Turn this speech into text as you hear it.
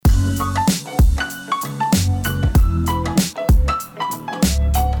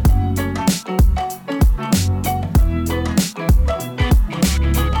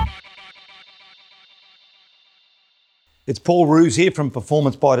It's Paul Roos here from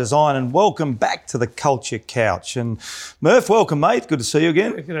Performance by Design, and welcome back to the Culture Couch. And Murph, welcome, mate. Good to see you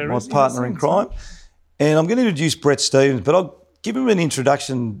again. My partner in crime. And I'm going to introduce Brett Stevens, but I'll give him an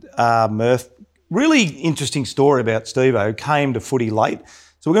introduction, Murph. Really interesting story about Steve-O, who came to footy late.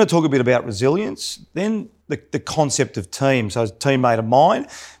 So we're going to talk a bit about resilience, then the concept of team. So he's a teammate of mine.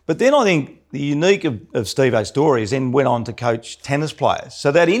 But then I think the unique of Steve-O's story is then went on to coach tennis players.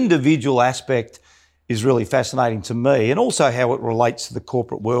 So that individual aspect is really fascinating to me, and also how it relates to the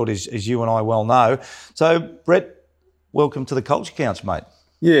corporate world, as you and I well know. So, Brett, welcome to the Culture Couch, mate.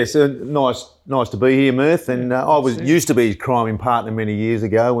 Yeah, so nice to be here, Murph. And I used to be his crime partner many years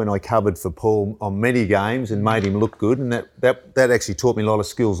ago when I covered for Paul on many games and made him look good. And that actually taught me a lot of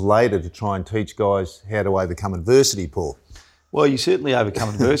skills later to try and teach guys how to overcome adversity, Paul. Well, you certainly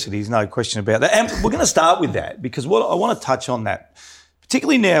overcome adversity, there's no question about that. And we're going to start with that because what I want to touch on that,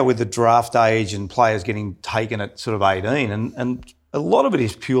 particularly now with the draft age and players getting taken at sort of 18, and a lot of it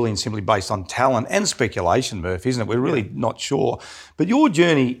is purely and simply based on talent and speculation, Murph, isn't it? We're really not sure. But your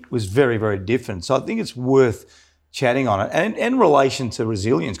journey was very, very different. So I think it's worth chatting on it. And in relation to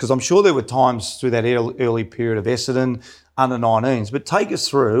resilience, because I'm sure there were times through that early period of Essendon, under 19s, but take us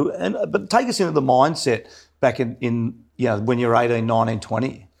through, but take us into the mindset back in when you're 18, 19,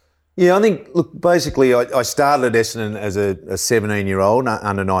 20. Yeah, I think, look, basically I started at Essendon as a 17-year-old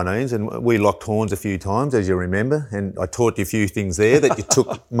under 19s, and we locked horns a few times, as you remember, and I taught you a few things there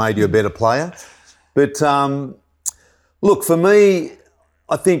that made you a better player. But look, for me,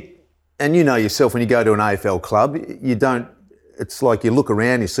 I think, and you know yourself, when you go to an AFL club, it's like you look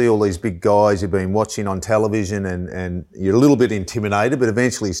around, you see all these big guys you've been watching on television and you're a little bit intimidated, but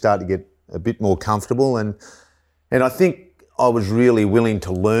eventually you start to get a bit more comfortable. And I think I was really willing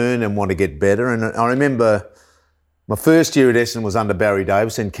to learn and want to get better. And I remember my first year at Essendon was under Barry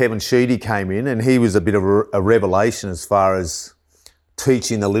Davis, and Kevin Sheedy came in, and he was a bit of a revelation as far as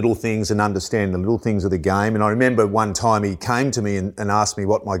teaching the little things and understanding the little things of the game. And I remember one time he came to me and asked me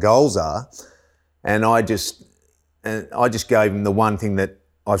what my goals are, and I just gave him the one thing that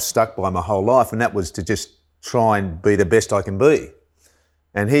I've stuck by my whole life, and that was to just try and be the best I can be.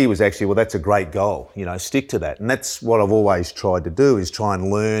 And he was actually, well, that's a great goal, stick to that. And that's what I've always tried to do, is try and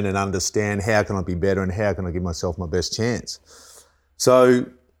learn and understand how can I be better and how can I give myself my best chance. So,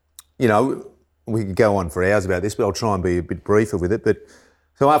 we could go on for hours about this, but I'll try and be a bit briefer with it. But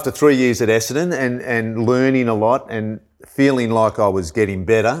so after 3 years at Essendon and learning a lot and feeling like I was getting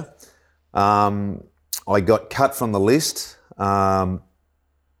better, I got cut from the list.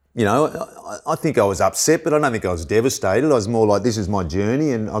 I think I was upset, but I don't think I was devastated. I was more like, this is my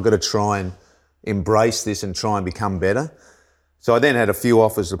journey and I've got to try and embrace this and try and become better. So I then had a few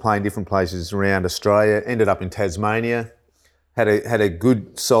offers to play in different places around Australia, ended up in Tasmania, had a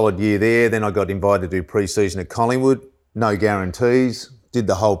good solid year there. Then I got invited to do pre-season at Collingwood, no guarantees, did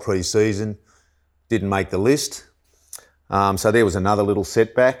the whole pre-season, didn't make the list. So there was another little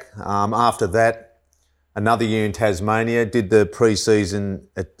setback. After that, another year in Tasmania, did the pre-season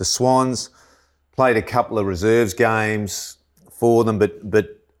at the Swans, played a couple of reserves games for them,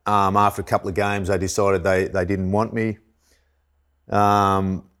 but after a couple of games they decided they didn't want me.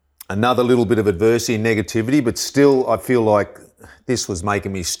 Another little bit of adversity and negativity, but still I feel like this was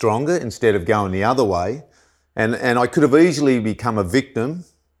making me stronger instead of going the other way. And I could have easily become a victim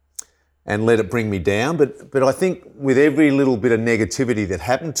and let it bring me down, but I think with every little bit of negativity that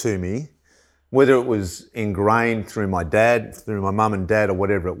happened to me, whether it was ingrained through my dad, through my mum and dad, or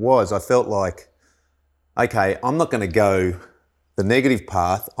whatever it was, I felt like, okay, I'm not going to go the negative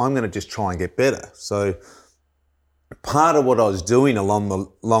path. I'm going to just try and get better. So part of what I was doing along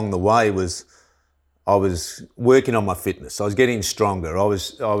the way was I was working on my fitness. I was getting stronger. I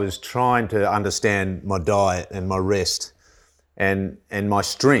was trying to understand my diet and my rest and my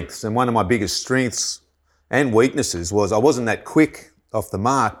strengths. And one of my biggest strengths and weaknesses was I wasn't that quick off the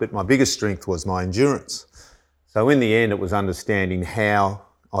mark, but my biggest strength was my endurance. So in the end, it was understanding how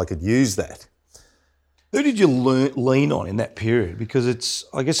I could use that. Who did you lean on in that period? Because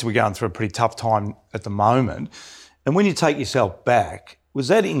I guess we're going through a pretty tough time at the moment. And when you take yourself back, was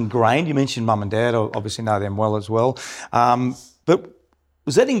that ingrained? You mentioned mum and dad, I obviously know them well as well. But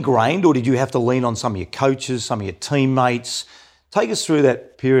was that ingrained, or did you have to lean on some of your coaches, some of your teammates? Take us through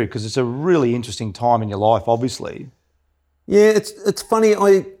that period, because it's a really interesting time in your life, obviously. Yeah, it's funny.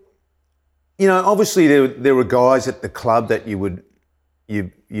 Obviously there were guys at the club that you'd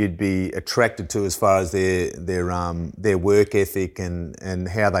be attracted to as far as their work ethic and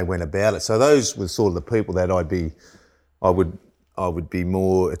how they went about it. So those were sort of the people that I would be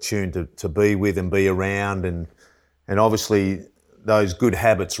more attuned to be with and be around, and obviously those good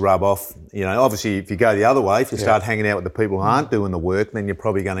habits rub off. You know, obviously, if you go the other way, if you start hanging out with the people who aren't doing the work, then you're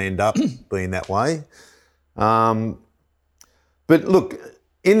probably going to end up being that way. But look,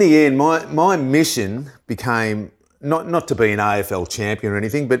 in the end, my mission became not to be an AFL champion or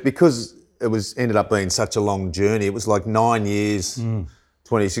anything, but because it ended up being such a long journey. It was like 9 years,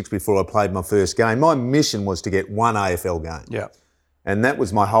 26 before I played my first game. My mission was to get one AFL game. Yeah. And that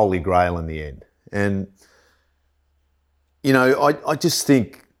was my holy grail in the end. And, you know, I just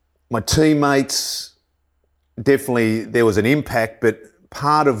think my teammates, definitely there was an impact, but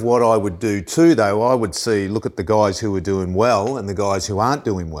part of what I would do too, though, I would look at the guys who were doing well and the guys who aren't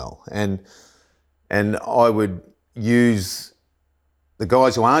doing well. And I would use the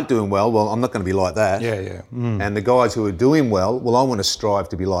guys who aren't doing well, I'm not going to be like that. Yeah. And the guys who are doing well, I want to strive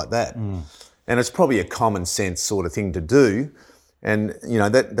to be like that. And it's probably a common sense sort of thing to do. And, you know,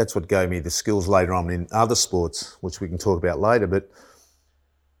 that's what gave me the skills later on in other sports, which we can talk about later. But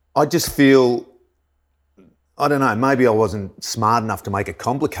I just feel, I don't know, maybe I wasn't smart enough to make it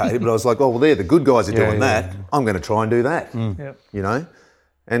complicated, but I was like, oh, well, the good guys are doing that. I'm going to try and do that, you know.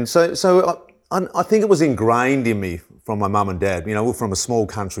 And so I think it was ingrained in me from my mum and dad. You know, we're from a small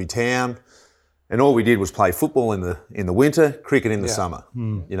country town, and all we did was play football in the winter, cricket in the summer,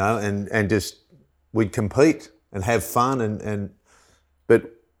 you know, and just we'd compete and have fun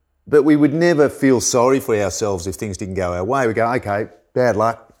but we would never feel sorry for ourselves if things didn't go our way. We go, okay, bad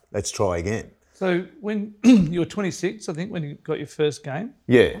luck, let's try again. So when you were 26, I think, when you got your first game.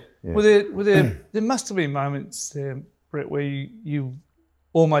 Yeah. Were there must have been moments there, Brett, where you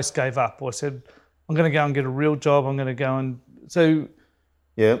almost gave up or said, I'm going to go and get a real job, I'm going to go and... So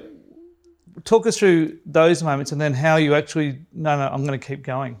talk us through those moments and then how you actually, no, I'm going to keep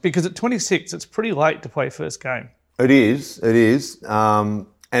going. Because at 26, it's pretty late to play first game. It is. And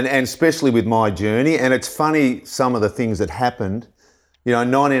especially with my journey. And it's funny, some of the things that happened. You know,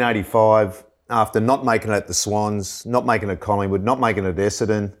 in 1985, after not making it at the Swans, not making it at Collingwood, not making it at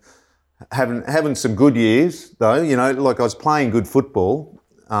Essendon, having some good years, though, you know, like I was playing good football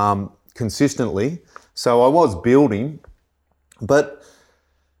consistently. So I was building. But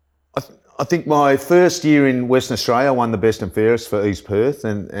I think my first year in Western Australia, I won the best and fairest for East Perth,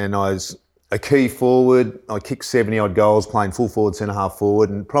 and I was a key forward. I kicked 70-odd goals playing full forward, centre-half forward,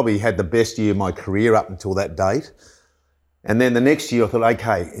 and probably had the best year of my career up until that date. And then the next year I thought,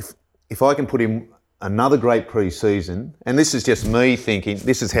 okay, if I can put in another great pre-season, and this is just me thinking,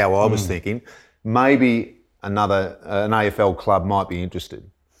 this is how I was thinking, maybe an AFL club might be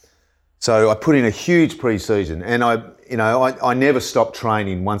interested. So I put in a huge pre-season, and I never stopped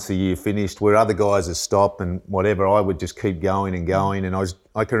training once the year finished. Where other guys have stopped and whatever, I would just keep going and going. And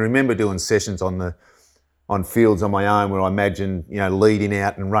I can remember doing sessions on fields on my own where I imagined, you know, leading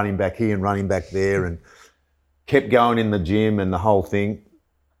out and running back here and running back there, and kept going in the gym and the whole thing.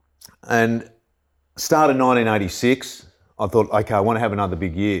 And started 1986. I thought, okay, I want to have another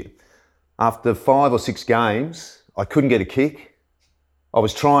big year. After 5 or 6 games, I couldn't get a kick. I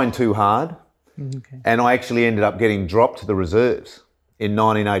was trying too hard, and I actually ended up getting dropped to the reserves in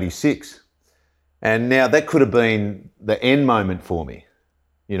 1986. And now that could have been the end moment for me,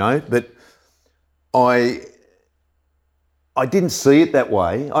 you know, but I didn't see it that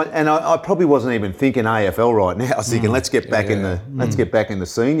way. I probably wasn't even thinking AFL right now. I was thinking, let's get back in the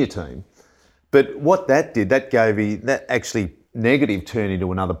senior team. But what that did, that actually negative turned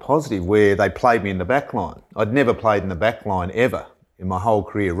into another positive, where they played me in the back line. I'd never played in the back line ever in my whole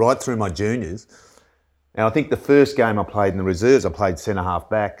career, right through my juniors. And I think the first game I played in the reserves, I played centre-half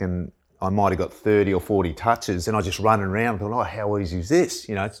back, and I might have got 30 or 40 touches, and I was just running around. I thought, oh, how easy is this?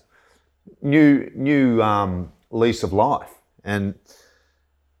 You know, it's new lease of life. And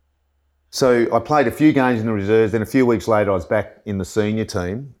so I played a few games in the reserves, then a few weeks later I was back in the senior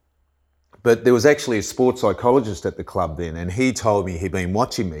team. But there was actually a sports psychologist at the club then, and he told me he'd been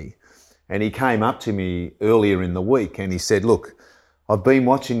watching me, and he came up to me earlier in the week and he said, look, I've been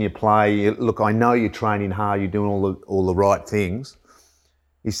watching you play. Look, I know you're training hard, you're doing all the right things.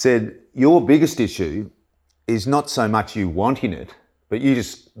 He said, your biggest issue is not so much you wanting it, but you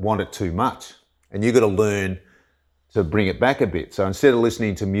just want it too much. And you've got to learn to bring it back a bit. So instead of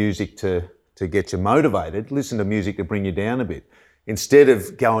listening to music to get you motivated, listen to music to bring you down a bit. Instead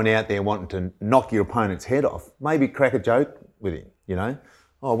of going out there wanting to knock your opponent's head off, maybe crack a joke with him, you know.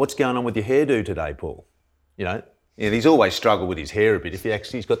 Oh, what's going on with your hairdo today, Paul? You know, he's always struggled with his hair a bit.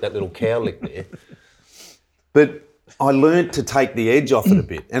 He's got that little cowlick there. But I learnt to take the edge off it a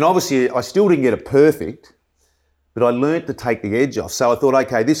bit. And obviously I still didn't get it perfect, but I learnt to take the edge off. So I thought,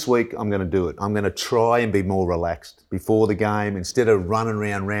 okay, this week I'm going to do it. I'm going to try and be more relaxed before the game. Instead of running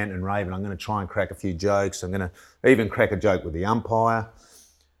around ranting and raving, I'm going to try and crack a few jokes. I'm going to even crack a joke with the umpire.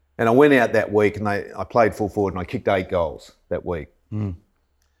 And I went out that week and I played full forward and I kicked 8 goals that week.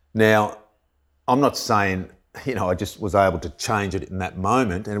 Now, I'm not saying, I just was able to change it in that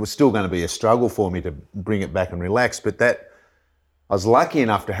moment, and it was still going to be a struggle for me to bring it back and relax, but I was lucky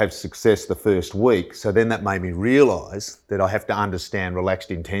enough to have success the first week, so then that made me realise that I have to understand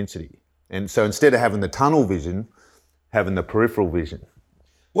relaxed intensity. And so instead of having the tunnel vision, having the peripheral vision.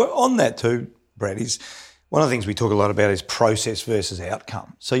 Well, on that too, Brad, is one of the things we talk a lot about is process versus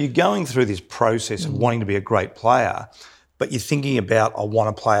outcome. So you're going through this process of wanting to be a great player, but you're thinking about, I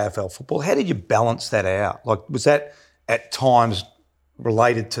want to play AFL football. How did you balance that out? Like, was that at times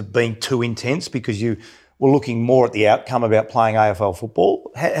related to being too intense because you were looking more at the outcome about playing AFL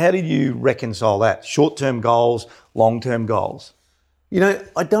football? How did you reconcile that? Short-term goals, long-term goals?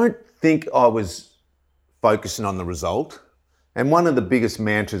 I don't think I was focusing on the result. And one of the biggest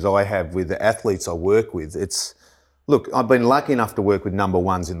mantras I have with the athletes I work with, look, I've been lucky enough to work with number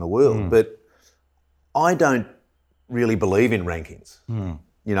ones in the world, but I don't really believe in rankings.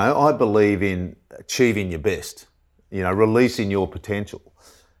 I believe in achieving your best, releasing your potential.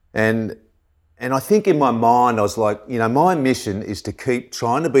 And I think in my mind, I was like, my mission is to keep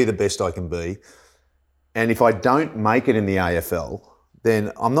trying to be the best I can be. And if I don't make it in the AFL,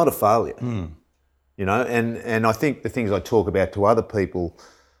 then I'm not a failure. And I think the things I talk about to other people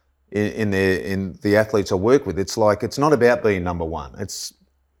in the athletes I work with, it's like, it's not about being number one. It's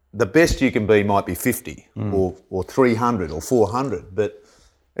the best you can be might be 50 or 300 or 400, but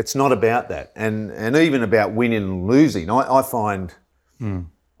it's not about that. And even about winning and losing, I find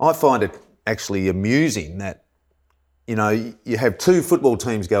it actually amusing that, you have 2 football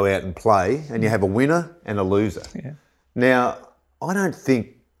teams go out and play and you have a winner and a loser. Yeah. Now, I don't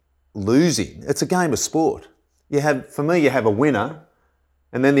think losing, it's a game of sport. For me, you have a winner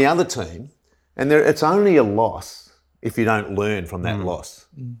and then the other team, and it's only a loss if you don't learn from that loss.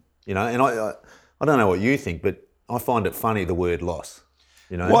 And I don't know what you think, but I find it funny, the word loss.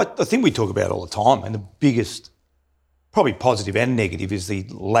 Well, I think we talk about it all the time, and the biggest, probably positive and negative, is the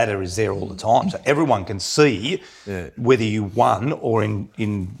ladder is there all the time. So everyone can see whether you won or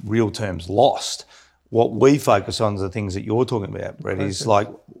in real terms lost. What we focus on is the things that you're talking about, Brett, is like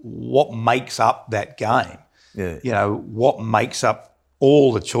what makes up that game. What makes up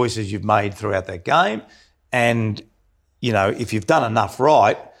all the choices you've made throughout that game. And, if you've done enough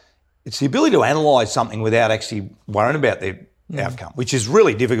right, it's the ability to analyse something without actually worrying about the outcome, which is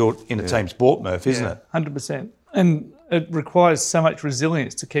really difficult in a team sport, Murph, isn't it? 100%. And it requires so much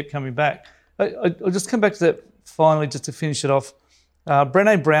resilience to keep coming back. I'll just come back to that finally, just to finish it off.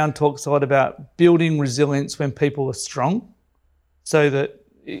 Brené Brown talks a lot about building resilience when people are strong, so that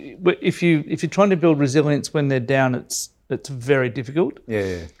if you're trying to build resilience when they're down, it's very difficult.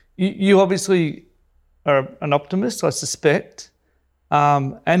 Yeah. You obviously are an optimist, I suspect,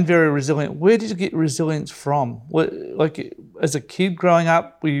 and very resilient. Where did you get resilience from? Like as a kid growing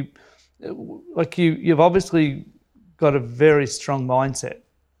up, you've obviously got a very strong mindset.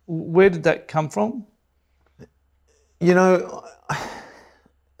 Where did that come from?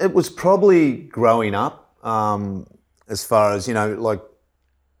 It was probably growing up, as far as, like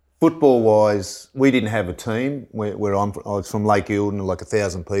football-wise, we didn't have a team. I was from Lake Eildon, like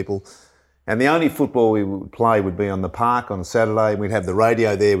 1,000 people. And the only football we would play would be on the park on a Saturday. We'd have the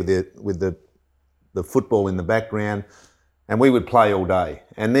radio there with the football in the background, and we would play all day.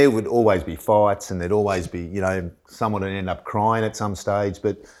 And there would always be fights, and there'd always be, someone would end up crying at some stage,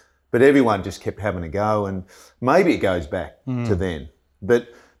 but everyone just kept having a go, and maybe it goes back to then.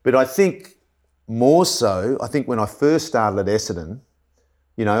 But I think more so, when I first started at Essendon,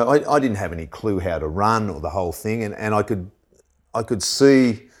 I didn't have any clue how to run or the whole thing, and I could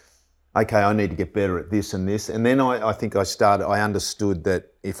see, okay, I need to get better at this and this. And then I understood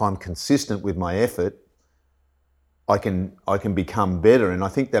that if I'm consistent with my effort, I can become better. And I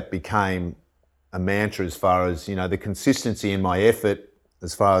think that became a mantra as far as, the consistency in my effort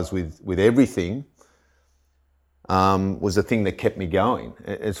as far as with everything was the thing that kept me going,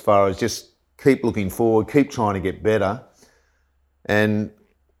 as far as just keep looking forward, keep trying to get better. And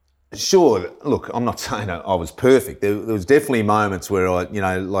sure, look, I'm not saying I was perfect. There was definitely moments where I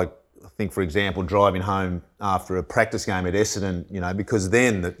think, for example, driving home after a practice game at Essendon, because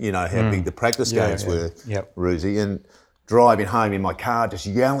then, how big the practice games were, Roosie, and driving home in my car, just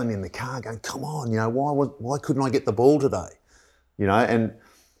yelling in the car, going, come on, why couldn't I get the ball today? And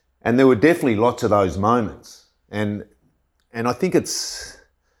there were definitely lots of those moments. And I think it's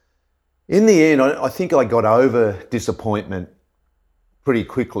In the end, I think I got over disappointment pretty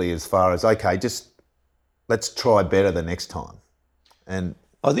quickly as far as, okay, just let's try better the next time. And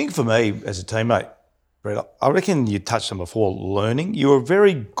I think for me as a teammate, Brett, I reckon you touched on before, learning. You're a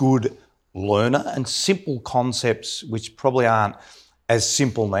very good learner, and simple concepts which probably aren't as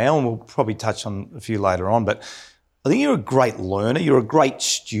simple now, and we'll probably touch on a few later on, but I think you're a great learner, you're a great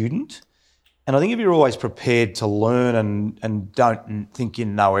student, and I think if you're always prepared to learn and don't think you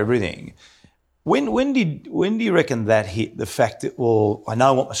know everything, when do you reckon that hit, the fact that, well, I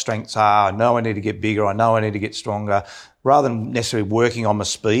know what my strengths are, I know I need to get bigger, I know I need to get stronger, rather than necessarily working on my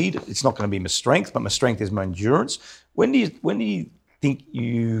speed, it's not going to be my strength, but my strength is my endurance. When do you think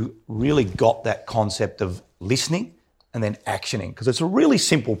you really got that concept of listening and then actioning? Because it's a really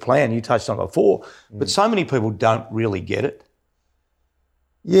simple plan, you touched on it before, but so many people don't really get it.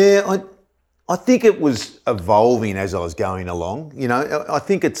 Yeah, I think it was evolving as I was going along. You know, I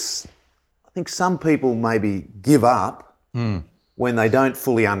think some people maybe give up when they don't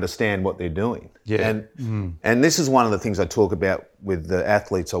fully understand what they're doing. Yeah. And this is one of the things I talk about with the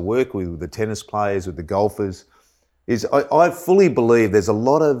athletes I work with the tennis players, with the golfers, is I fully believe there's a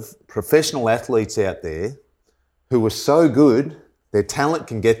lot of professional athletes out there who are so good, their talent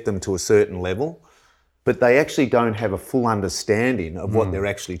can get them to a certain level, but they actually don't have a full understanding of what they're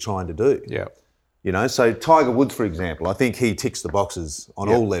actually trying to do. Yeah. You know, so Tiger Woods, for example, I think he ticks the boxes on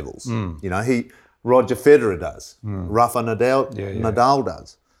all levels. You know, Roger Federer does, Rafa Nadal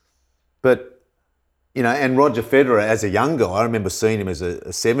does. But, you know, and Roger Federer as a young guy, I remember seeing him as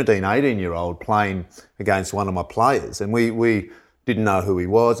a 17, 18-year-old playing against one of my players, and we didn't know who he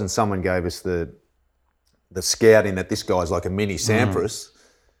was, and someone gave us the scouting that this guy's like a mini Sampras,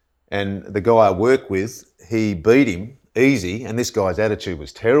 and the guy I work with, he beat him easy, and this guy's attitude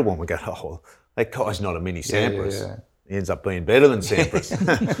was terrible, and we go, oh, well, that guy's not a mini Sampras. Yeah. He ends up being better than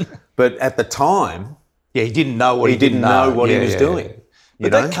Sampras. But at the time, Yeah, he didn't know what he didn't know what he was doing. Yeah. You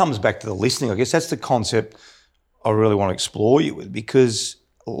But know? that comes back to the listening. I guess that's the concept I really want to explore you with, because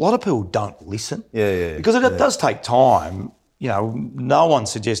a lot of people don't listen. Yeah. Because it does take time. You know, no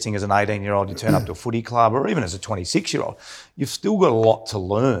one's suggesting as an 18-year-old you turn up to a footy club, or even as a 26-year-old. You've still got a lot to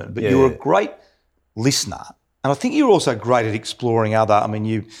learn, but you're a great listener. And I think you're also great at exploring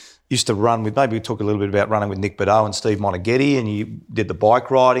you used to run with, maybe we talk a little bit about running with Nick Beddoe and Steve Monaghetti, and you did the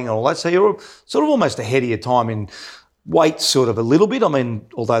bike riding and all that. So you're sort of almost ahead of your time in weight sort of a little bit. I mean,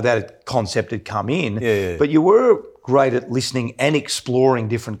 although that concept had come in, but you were great at listening and exploring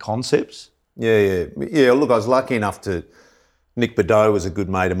different concepts. Yeah. Look, I was lucky enough to. Nick Beddoe was a good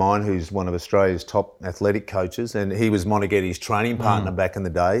mate of mine, who's one of Australia's top athletic coaches, and he was Monaghetti's training partner back in the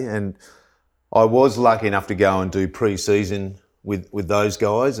day. And I was lucky enough to go and do pre-season with those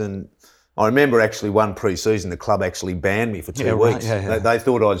guys. And I remember actually one pre-season, the club actually banned me for 2 weeks. They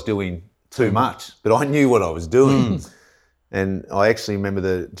thought I was doing too much, but I knew what I was doing. And I actually remember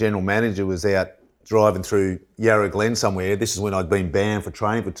the general manager was out driving through Yarra Glen somewhere. This is when I'd been banned for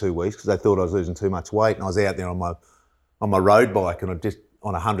training for 2 weeks because they thought I was losing too much weight. And I was out there on my road bike and I'm just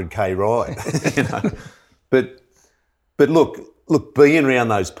on a 100k ride. You know? But look, being around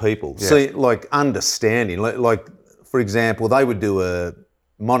those people, see, like understanding, like for example, they would do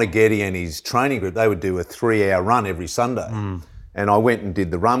Monaghetti and his training group, they would do a 3-hour run every Sunday. And I went and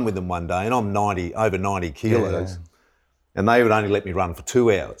did the run with them one day, and I'm over 90 kilos, and they would only let me run for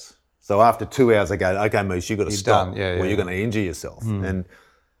 2 hours. So after 2 hours, they go, okay, Moose, you've got to stop, or you're going to injure yourself. And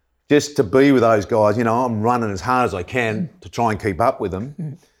just to be with those guys, you know, I'm running as hard as I can to try and keep up with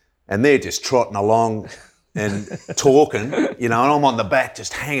them, and they're just trotting along and talking, you know, and I'm on the back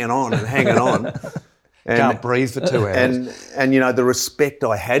just hanging on. And can't breathe for 2 hours. And you know, the respect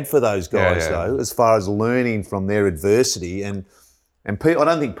I had for those guys, though, as far as learning from their adversity, and I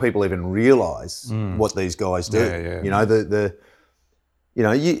don't think people even realise what these guys do. You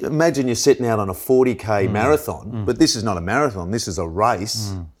know, you imagine you're setting out on a 40k marathon, but this is not a marathon, this is a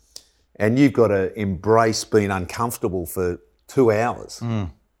race, and you've got to embrace being uncomfortable for 2 hours.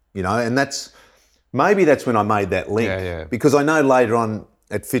 You know, and maybe that's when I made that link, because I know later on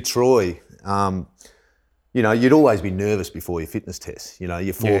at Fitzroy, you know, you'd always be nervous before your fitness tests, you know,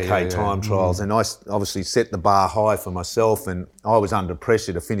 your 4K time trials. And I obviously set the bar high for myself, and I was under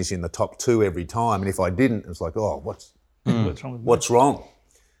pressure to finish in the top 2 every time. And if I didn't, it was like, oh, what's wrong?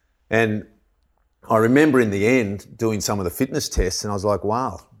 And I remember in the end doing some of the fitness tests, and I was like,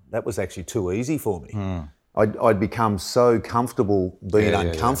 wow, that was actually too easy for me. I'd become so comfortable being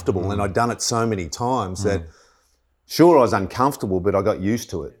uncomfortable, and I'd done it so many times that, sure, I was uncomfortable, but I got used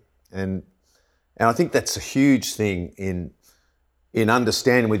to it. And I think that's a huge thing in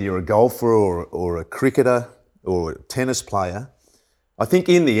understanding whether you're a golfer or a cricketer or a tennis player. I think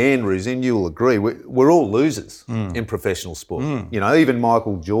in the end, Ruzi, and you'll agree, we're all losers in professional sport. You know, even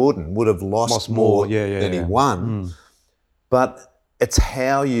Michael Jordan would have lost more than he won. But it's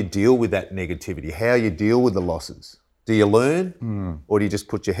how you deal with that negativity, how you deal with the losses. Do you learn, or do you just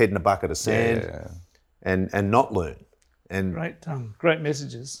put your head in a bucket of sand and not learn? And great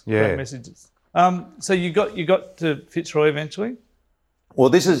messages. Yeah. Great messages. So you got to Fitzroy eventually. Well,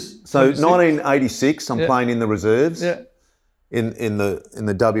 this is 1986. I'm playing in the reserves. Yeah. In the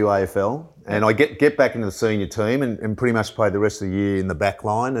WAFL, and I get back into the senior team and pretty much played the rest of the year in the back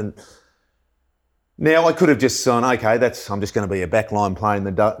line. And now I could have just gone, okay, I'm just going to be a back line playing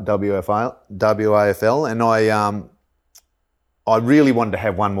the WAFL, and I really wanted to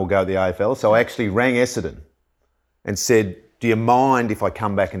have one more go at the AFL, so I actually rang Essendon and said, do you mind if I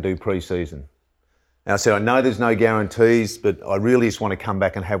come back and do pre-season? And I said, I know there's no guarantees, but I really just want to come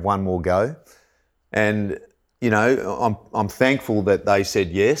back and have one more go. And you know, I'm thankful that they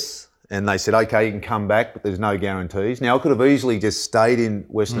said yes, and they said, okay, you can come back, but there's no guarantees. Now, I could have easily just stayed in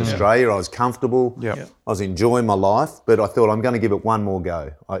Western Australia. I was comfortable. I was enjoying my life, but I thought I'm going to give it one more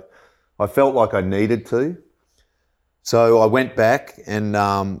go. I felt like I needed to. So I went back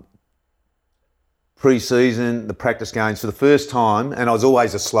and pre-season, the practice games for the first time, and I was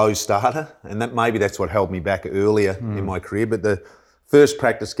always a slow starter, and maybe that's what held me back earlier in my career, but the first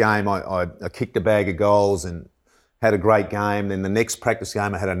practice game, I kicked a bag of goals and had a great game. Then the next practice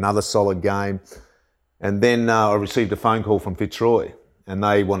game, I had another solid game. And then I received a phone call from Fitzroy, and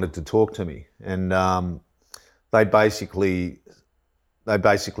they wanted to talk to me. And they basically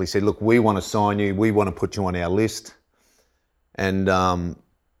said, look, we want to sign you. We want to put you on our list. And,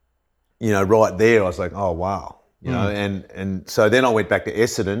 you know, right there, I was like, oh, wow. You know, and so then I went back to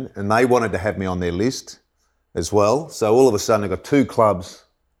Essendon, and they wanted to have me on their list as well. So all of a sudden, I got two clubs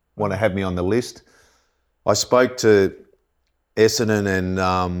want to have me on the list. I spoke to Essendon,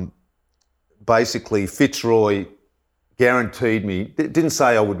 and basically Fitzroy guaranteed me. Didn't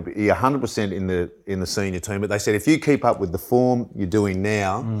say I would be 100% in the senior team, but they said if you keep up with the form you're doing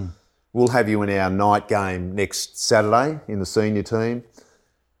now, we'll have you in our night game next Saturday in the senior team,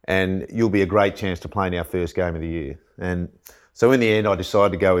 and you'll be a great chance to play in our first game of the year. And so in the end, I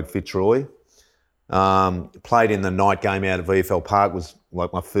decided to go with Fitzroy. Played in the night game out at VFL Park, was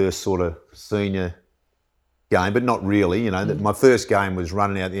like my first sort of senior game, but not really, you know. My first game was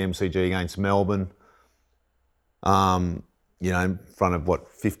running out the MCG against Melbourne, you know, in front of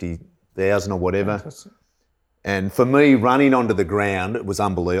 50,000 or whatever. Fantastic. And for me, running onto the ground, it was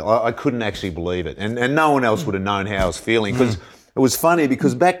unbelievable. I couldn't actually believe it. And no one else would have known how I was feeling, because it was funny,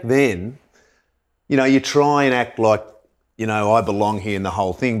 because back then, you know, you try and act like, you know, I belong here in the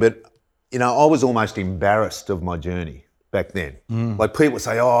whole thing, but you know, I was almost embarrassed of my journey back then. Like people would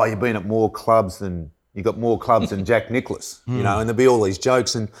say, oh, you've been at more clubs than, you got more clubs than Jack Nicklaus, you know, and there'd be all these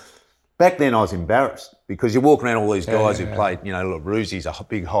jokes. And back then I was embarrassed, because you walk around all these guys who played, you know, look, Ruzi's a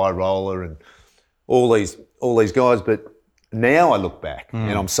big high roller and all these guys. But now I look back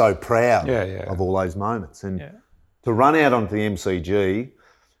and I'm so proud of all those moments. And to run out onto the MCG,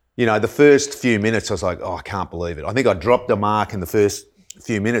 you know, the first few minutes I was like, oh, I can't believe it. I think I dropped a mark in the first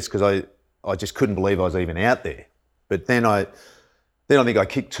few minutes because I just couldn't believe I was even out there. But then I think I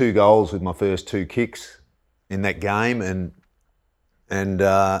kicked 2 goals with my first 2 kicks in that game, and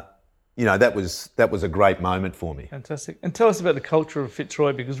you know, that was a great moment for me. Fantastic. And tell us about the culture of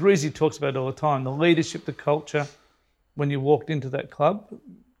Fitzroy, because Ruzi talks about it all the time, the leadership, the culture. When you walked into that club,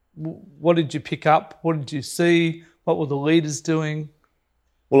 what did you pick up? What did you see? What were the leaders doing?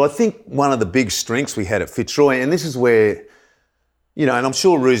 Well, I think one of the big strengths we had at Fitzroy, and this is where, you know, and I'm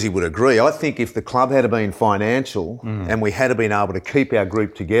sure Ruzi would agree, I think if the club had been financial and we had been able to keep our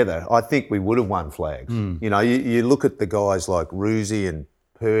group together, I think we would have won flags. You know, you look at the guys like Ruzi and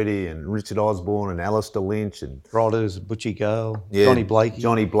Purdy and Richard Osborne and Alistair Lynch and Rodders, Butchie Gale,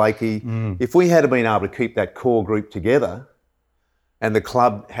 Johnny Blakey. If we had been able to keep that core group together and the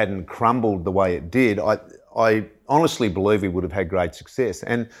club hadn't crumbled the way it did, I honestly believe we would have had great success.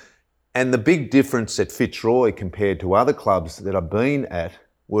 And the big difference at Fitzroy compared to other clubs that I've been at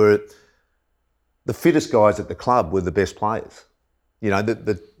were the fittest guys at the club were the best players. You know,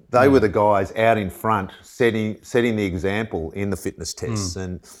 they were the guys out in front setting the example in the fitness tests.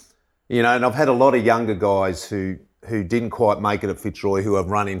 And, you know, and I've had a lot of younger guys who didn't quite make it at Fitzroy who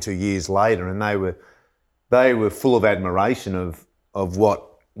I've run into years later, and they were full of admiration of what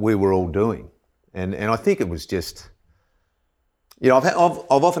we were all doing. And I think it was just, you know,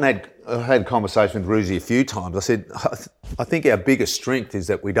 I've often had conversations with Ruzi a few times. I said, I think our biggest strength is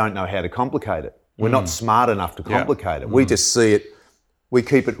that we don't know how to complicate it. We're not smart enough to complicate it. We just see it, we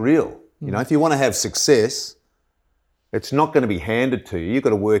keep it real. You know, if you want to have success, it's not going to be handed to you. You've got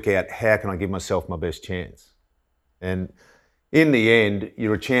to work out, how can I give myself my best chance? And in the end,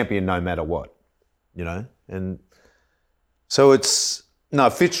 you're a champion no matter what, you know? And so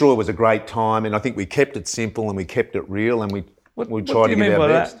Fitzroy was a great time, and I think we kept it simple and we kept it real, and we tried to give our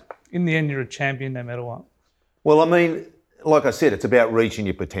best. That? In the end, you're a champion no matter what. Well, I mean, like I said, it's about reaching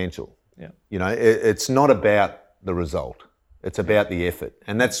your potential. Yeah. You know, it's not about the result. It's about the effort.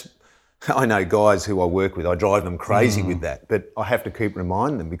 And I know guys who I work with, I drive them crazy with that, but I have to keep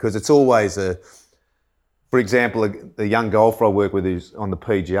reminding them, because it's always for example, the young golfer I work with who's on the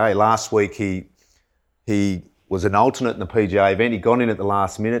PGA, last week he was an alternate in the PGA event. He got in at the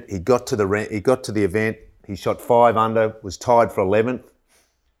last minute. He got to the event. He shot 5 under, was tied for 11th.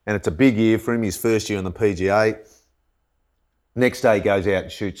 And it's a big year for him, his first year on the PGA. Next day he goes out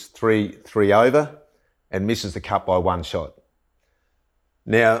and shoots three over and misses the cut by 1 shot.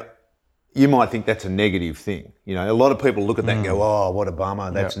 Now, you might think that's a negative thing. You know, a lot of people look at that and go, oh, what a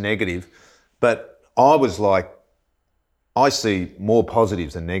bummer, that's negative. But I was like, I see more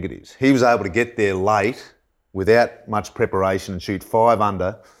positives than negatives. He was able to get there late without much preparation and shoot 5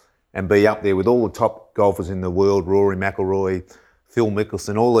 under and be up there with all the top golfers in the world, Rory McIlroy, Phil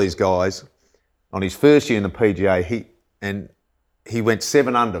Mickelson, all these guys. On his first year in the PGA, he went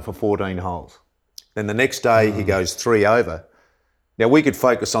 7 under for 14 holes. Then the next day he goes 3 over. Now, we could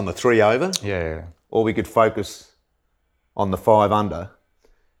focus on the 3 over, or we could focus on the 5 under.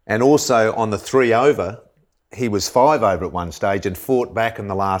 And also on the 3 over, he was 5 over at one stage and fought back in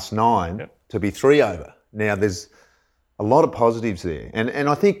the last 9 to be 3 over. Now, there's a lot of positives there. And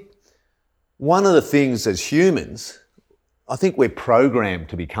I think one of the things as humans, I think we're programmed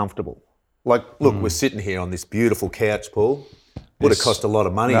to be comfortable. Like, look, we're sitting here on this beautiful couch, Paul. Would have cost a lot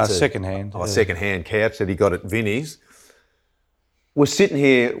of money. Second-hand. Second-hand couch that he got at Vinnie's. We're sitting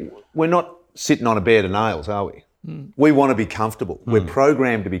here, we're not sitting on a bed of nails, are we? We want to be comfortable. We're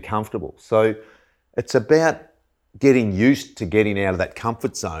programmed to be comfortable. So it's about getting used to getting out of that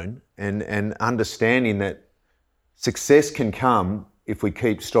comfort zone and understanding that success can come if we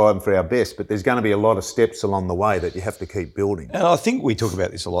keep striving for our best, but there's going to be a lot of steps along the way that you have to keep building. And I think we talk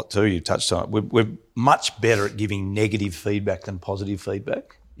about this a lot too, you touched on it. We're much better at giving negative feedback than positive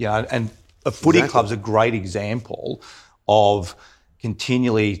feedback. Yeah, and a footy club's a great example of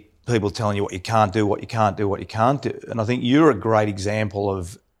continually people telling you what you can't do, what you can't do, what you can't do. And I think you're a great example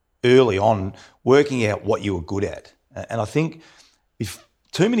of early on working out what you were good at. And I think if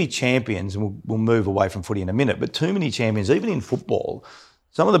too many champions, and we'll move away from footy in a minute, but too many champions, even in football,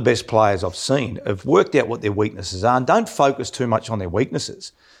 some of the best players I've seen have worked out what their weaknesses are and don't focus too much on their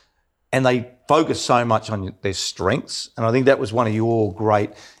weaknesses. And they focus so much on their strengths. And I think that was one of your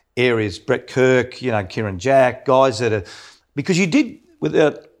great areas. Brett Kirk, you know, Kieran Jack, guys that are... Because you did,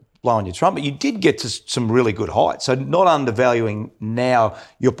 without blowing your trumpet, you did get to some really good heights. So not undervaluing now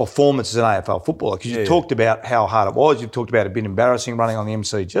your performance as an AFL footballer, because you talked about how hard it was. You've talked about it being embarrassing running on the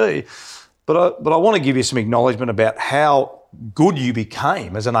MCG. But I want to give you some acknowledgement about how good you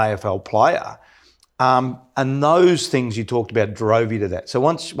became as an AFL player. And those things you talked about drove you to that. So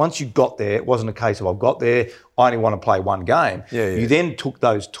once you got there, it wasn't a case of I've got there, I only want to play one game. You then took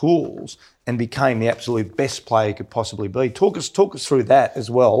those tools and became the absolute best player you could possibly be. Talk us through that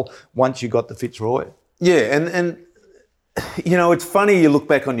as well once you got the Fitzroy. Yeah, and you know, it's funny you look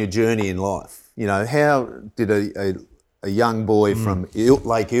back on your journey in life. You know, how did a young boy from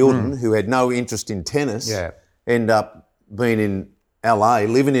Lake Eildon who had no interest in tennis end up being in LA,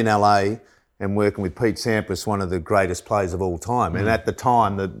 living in LA and working with Pete Sampras, one of the greatest players of all time. And at the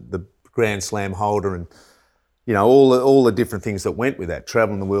time, the Grand Slam holder and, you know, all the different things that went with that,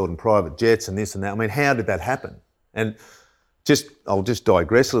 travelling the world in private jets and this and that. I mean, how did that happen? And I'll just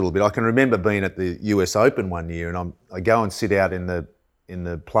digress a little bit. I can remember being at the US Open one year and I go and sit out in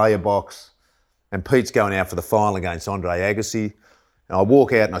the player box and Pete's going out for the final against Andre Agassi. And I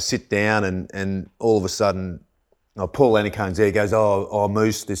walk out and I sit down and all of a sudden, Paul Anicone's there, he goes, oh,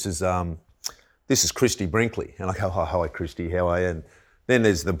 Moose, this is Christy Brinkley. And I go, oh, hi, Christy, how are you? And then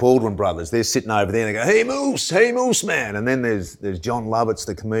there's the Baldwin brothers. They're sitting over there and they go, hey, Moose, man. And then there's John Lovitz,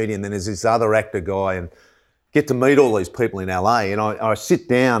 the comedian. Then there's this other actor guy and get to meet all these people in LA. And I sit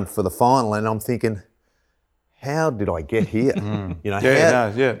down for the final and I'm thinking, how did I get here? You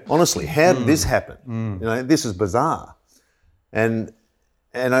know, honestly, how did this happen? You know, this is bizarre. And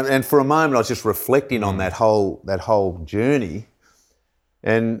for a moment I was just reflecting on that whole journey.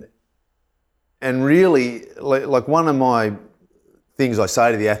 And really, like one of my things I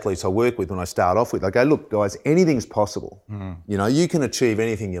say to the athletes I work with when I start off with, I go, look, guys, anything's possible. You know, you can achieve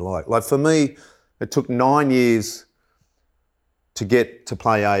anything you like. Like for me, it took 9 years to get to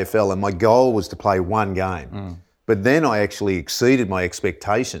play AFL and my goal was to play one game. But then I actually exceeded my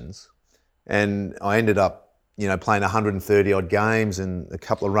expectations, and I ended up, playing 130 odd games and a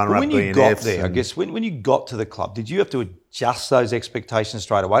couple of runner-up BNFs. When you got there, I guess, when you got to the club, did you have to adjust those expectations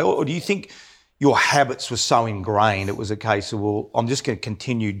straight away, or do you think your habits were so ingrained it was a case of, well, I'm just going to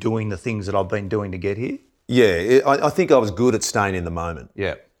continue doing the things that I've been doing to get here? Yeah, I think I was good at staying in the moment.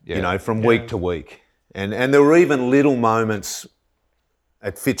 Yeah. From week to week. And there were even little moments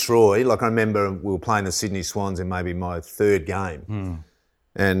at Fitzroy, like I remember we were playing the Sydney Swans in maybe my third game.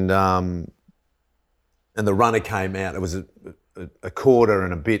 And the runner came out. It was a quarter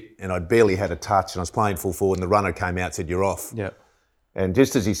and a bit, and I'd barely had a touch, and I was playing full forward, and the runner came out and said, "You're off." Yeah. And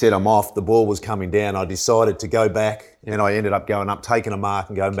just as he said, "I'm off," the ball was coming down. I decided to go back, and I ended up going up, taking a mark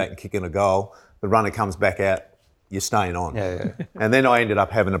and going back and kicking a goal. The runner comes back out, you're staying on. Yeah. And then I ended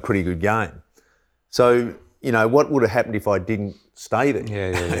up having a pretty good game. So, what would have happened if I didn't stay there?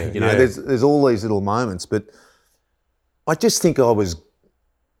 Yeah. There's all these little moments, but I just think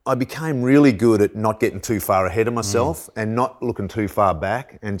I became really good at not getting too far ahead of myself and not looking too far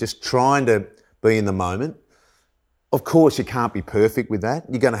back and just trying to be in the moment. Of course, you can't be perfect with that.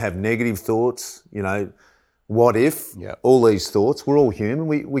 You're going to have negative thoughts, what if, all these thoughts. We're all human.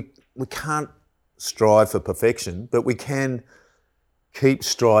 We can't strive for perfection, but we can keep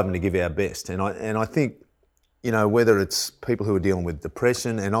striving to give our best. And I think, whether it's people who are dealing with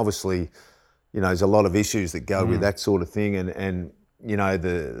depression, and obviously, there's a lot of issues that go with that sort of thing, and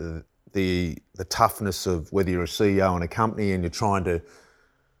the toughness of whether you're a CEO in a company and you're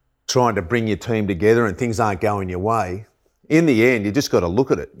trying to bring your team together and things aren't going your way. In the end, you just got to look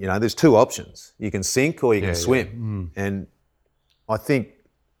at it. There's two options. You can sink or you can swim. And I think,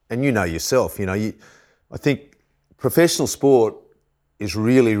 and yourself, I think professional sport is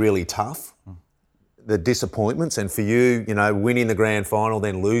really, really tough. The disappointments, and for you, winning the grand final,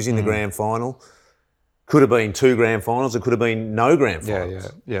 then losing the grand final, could have been 2 grand finals, it could have been no grand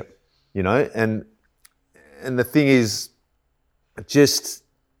finals. Yeah. And the thing is, just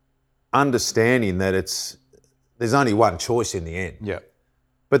understanding that there's only one choice in the end. Yeah.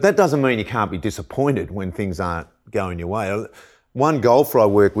 But that doesn't mean you can't be disappointed when things aren't going your way. One golfer I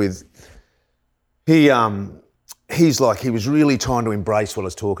work with, he was really trying to embrace what I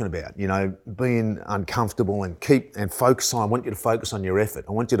was talking about, being uncomfortable and focus on, I want you to focus on your effort.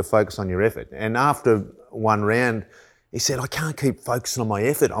 I want you to focus on your effort. And after one round, he said, I can't keep focusing on my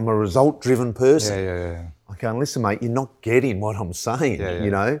effort. I'm a result-driven person. Yeah. I can't listen, mate, you're not getting what I'm saying,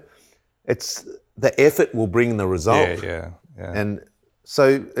 It's the effort will bring the result. Yeah. And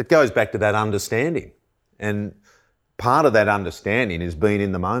so it goes back to that understanding. And part of that understanding is being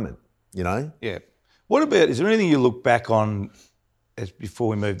in the moment, Yeah. What about, is there anything you look back on, as before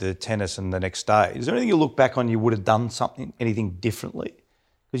we move to tennis and the next stage, is there anything you look back on you would have done anything differently?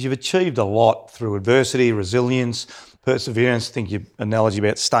 Because you've achieved a lot through adversity, resilience, perseverance. I think your analogy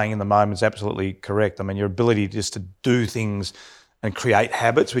about staying in the moment is absolutely correct. I mean, your ability just to do things and create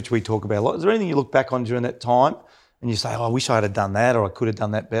habits, which we talk about a lot. Is there anything you look back on during that time and you say, I wish I had done that, or I could have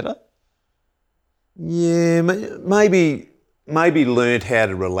done that better? Yeah, maybe learned how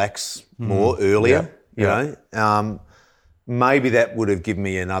to relax more earlier. Maybe that would have given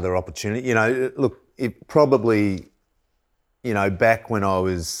me another opportunity. Look, it probably, back in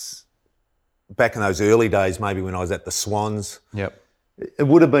those early days, maybe when I was at the Swans, it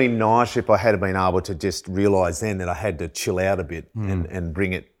would have been nice if I had been able to just realise then that I had to chill out a bit and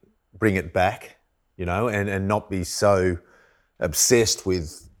bring it back, and not be so obsessed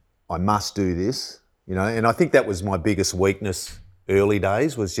with I must do this, And I think that was my biggest weakness early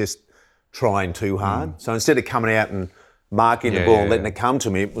days, was just trying too hard. So instead of coming out and marking the ball and letting it come to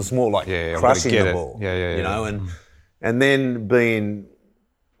me, it was more like crushing the ball. And then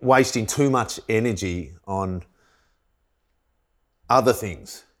wasting too much energy on other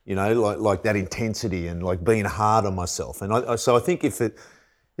things, like that intensity and like being hard on myself. And so I think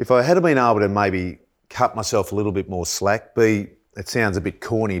if I had been able to maybe cut myself a little bit more slack, it sounds a bit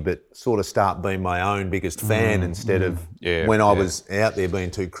corny, but sort of start being my own biggest fan instead of when I was out there being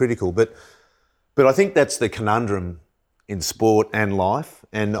too critical. But I think that's the conundrum in sport and life.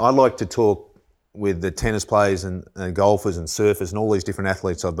 And I like to talk with the tennis players and golfers and surfers and all these different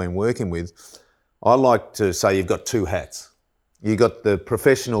athletes I've been working with. I like to say you've got 2 hats. You've got the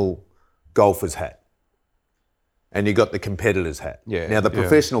professional golfer's hat and you've got the competitor's hat. Now, the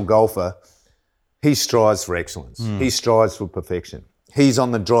professional golfer, he strives for excellence. He strives for perfection. He's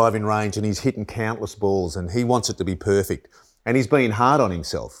on the driving range and he's hitting countless balls and he wants it to be perfect. And he's being hard on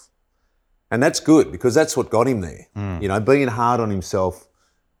himself. And that's good because that's what got him there. Being hard on himself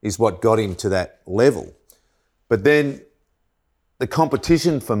is what got him to that level. But then the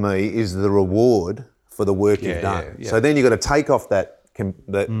competition for me is the reward for the work you've done. So then you've got to take off that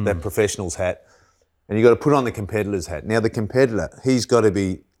professional's hat and you've got to put on the competitor's hat. Now the competitor, he's got to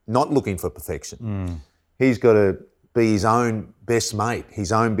be not looking for perfection. He's got to be his own best mate,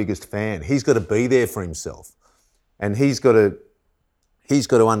 his own biggest fan. He's got to be there for himself. And he's got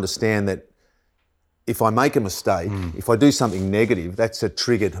to understand that if I make a mistake, if I do something negative, that's a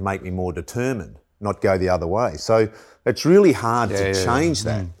trigger to make me more determined, not go the other way. So it's really hard to change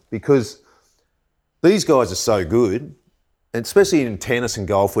that because these guys are so good, and especially in tennis and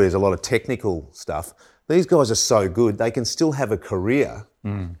golf where there's a lot of technical stuff, these guys are so good, they can still have a career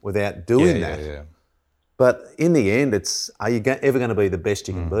without doing that. But in the end, are you ever going to be the best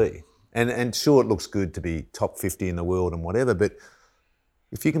you can be? And sure, it looks good to be top 50 in the world and whatever, but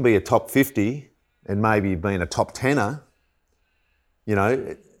if you can be a top 50 and maybe you've been a top 10er, you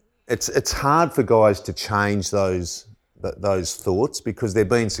know, it's hard for guys to change those thoughts because they're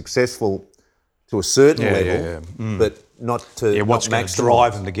being successful to a certain level, but not to what's going to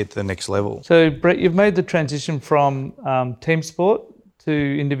drive them to get to the next level. So, Brett, you've made the transition from team sport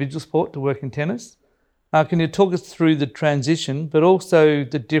to individual sport to work in tennis. Can you talk us through the transition, but also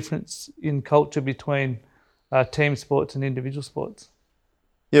the difference in culture between team sports and individual sports?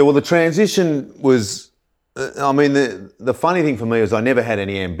 Yeah, well, the transition was, the funny thing for me is I never had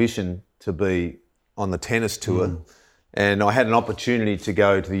any ambition to be on the tennis tour. And I had an opportunity to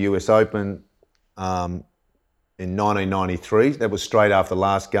go to the US Open in 1993. That was straight after the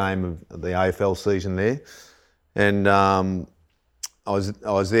last game of the AFL season there. And I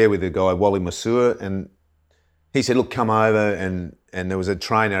was there with a guy, Wally Masur, and he said, look, come over. And there was a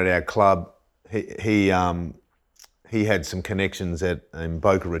trainer at our club. He had some connections in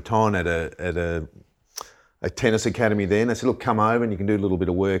Boca Raton at a tennis academy there. And I said, look, come over and you can do a little bit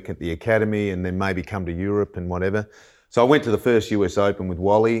of work at the academy and then maybe come to Europe and whatever. So I went to the first US Open with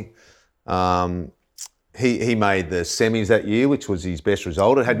Wally. He made the semis that year, which was his best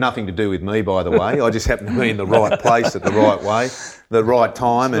result. It had nothing to do with me, by the way. I just happened to be in the right place at the right way, the right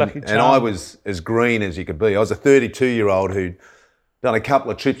time. And I was as green as you could be. I was a 32-year-old who'd done a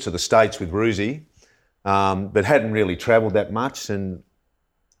couple of trips to the States with Ruzi, but hadn't really travelled that much. And,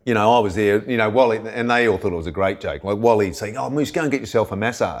 you know, I was there, you know, Wally, and they all thought it was a great joke. Like Wally saying, oh, Moose, go and get yourself a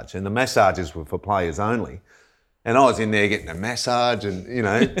massage. And the massages were for players only. And I was in there getting a massage and, you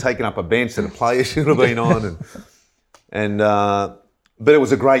know, taking up a bench that a player should have been on. But it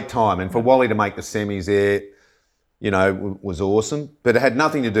was a great time. And for Wally to make the semis there, you know, was awesome. But it had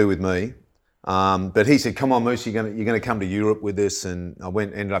nothing to do with me. But he said, come on, Moose, you're going to come to Europe with this. And I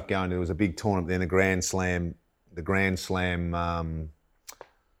ended up going, there was a big tournament then, the Grand Slam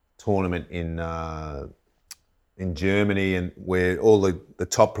tournament in Germany, and where all the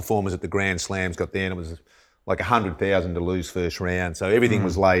top performers at the Grand Slams got there, and it was like 100,000 to lose first round. So everything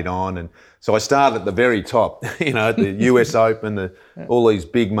was laid on. And so I started at the very top, you know, at the US Open, all these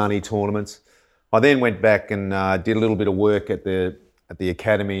big money tournaments. I then went back and did a little bit of work at the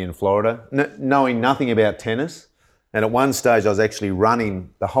academy in Florida, knowing nothing about tennis. And at one stage I was actually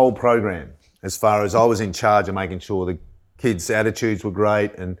running the whole program, as far as I was in charge of making sure the kids' attitudes were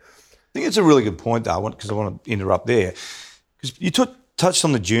great. And I think it's a really good point, though, because I want to interrupt there. Because you touched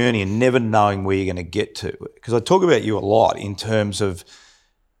on the journey and never knowing where you're going to get to. Because I talk about you a lot in terms of,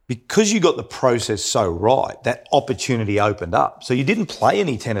 because you got the process so right, that opportunity opened up. So you didn't play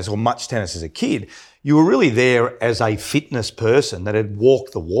any tennis or much tennis as a kid. You were really there as a fitness person that had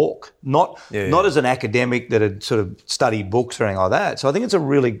walked the walk, not as an academic that had sort of studied books or anything like that. So I think it's a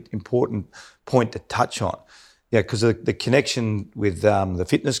really important point to touch on. Yeah, because the connection with the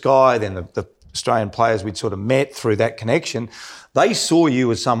fitness guy, then the Australian players we'd sort of met through that connection, they saw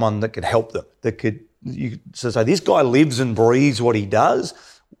you as someone that could help them, so say, this guy lives and breathes what he does,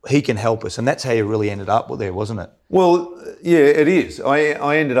 he can help us. And that's how you really ended up there, wasn't it? Well, yeah, it is.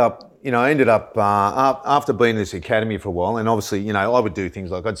 I ended up after being in this academy for a while, and obviously, you know, I would do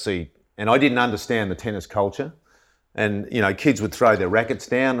things like I'd see, and I didn't understand the tennis culture. And, you know, kids would throw their rackets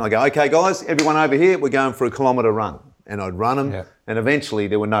down. I go, okay, guys, everyone over here, we're going for a kilometre run. And I'd run them, and eventually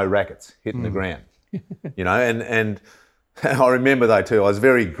there were no rackets hitting the ground. You know, and I remember though too, I was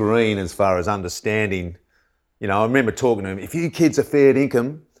very green as far as understanding. You know, I remember talking to them, if you kids are fair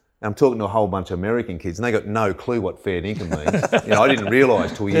income, I'm talking to a whole bunch of American kids, and they got no clue what fair income means. You know, I didn't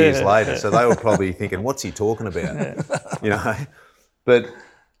realise till years later. So they were probably thinking, what's he talking about? You know, but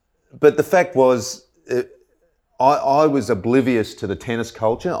the fact was, I was oblivious to the tennis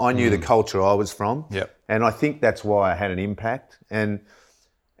culture. I knew the culture I was from. And I think that's why I had an impact. And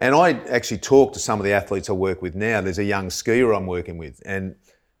I actually talked to some of the athletes I work with now. There's a young skier I'm working with, and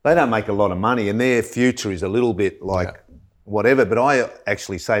they don't make a lot of money, and their future is a little bit like whatever. But I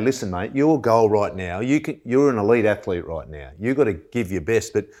actually say, listen, mate, your goal right now, you're an elite athlete right now. You've got to give your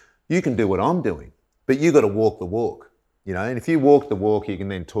best, but you can do what I'm doing. But you've got to walk the walk, And if you walk the walk, you can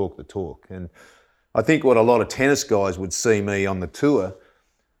then talk the talk. And I think what a lot of tennis guys would see me on the tour,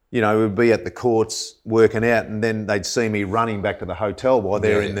 would be at the courts working out, and then they'd see me running back to the hotel while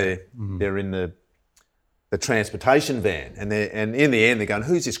they're in the transportation van, and in the end they're going,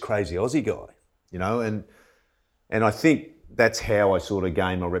 "Who's this crazy Aussie guy?" And I think that's how I sort of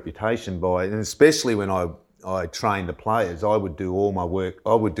gained my reputation and especially when I trained the players, I would do all my work.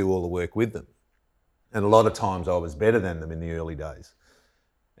 I would do all the work with them, and a lot of times I was better than them in the early days,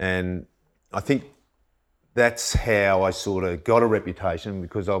 and I think that's how I sort of got a reputation,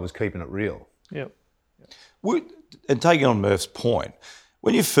 because I was keeping it real. Yep. And taking on Murph's point,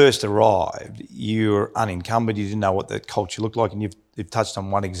 when you first arrived, you were unencumbered. You didn't know what that culture looked like, and you've touched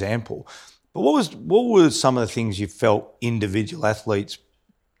on one example. But what were some of the things you felt individual athletes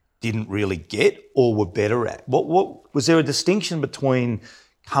didn't really get or were better at? What was there a distinction between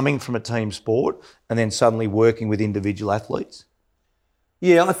coming from a team sport and then suddenly working with individual athletes?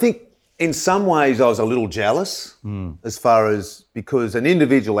 Yeah, I think in some ways I was a little jealous as far as, because an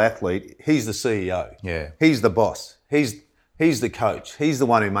individual athlete, he's the CEO. Yeah. He's the boss. He's the coach. He's the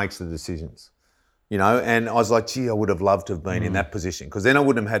one who makes the decisions. And I was like, gee, I would have loved to have been in that position, because then I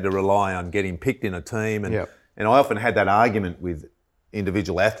wouldn't have had to rely on getting picked in a team. And I often had that argument with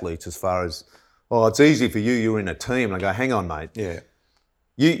individual athletes as far as, oh, it's easy for you, you're in a team. And I go, hang on, mate. Yeah.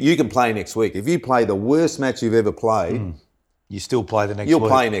 You can play next week. If you play the worst match you've ever played, you still play the next week. You'll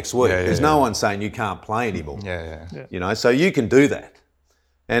play next week. Yeah, There's no one saying you can't play anymore. Yeah. So you can do that.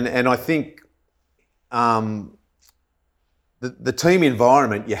 And I think the team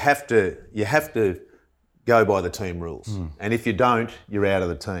environment, you have to go by the team rules. And if you don't, you're out of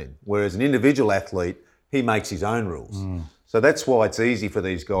the team. Whereas an individual athlete, he makes his own rules. So that's why it's easy for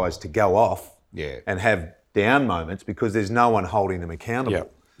these guys to go off and have down moments, because there's no one holding them accountable.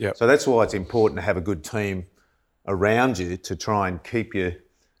 Yep. So that's why it's important to have a good team around you to try and keep you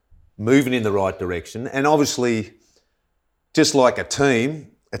moving in the right direction. And obviously, just like a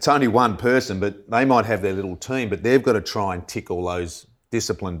team, it's only one person, but they might have their little team, but they've got to try and tick all those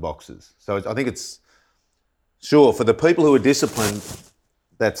discipline boxes. So I think it's, sure, for the people who are disciplined,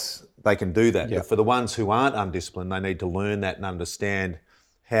 they can do that. But for the ones who aren't undisciplined, they need to learn that and understand,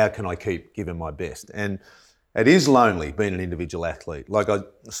 how can I keep giving my best? And it is lonely being an individual athlete. Like I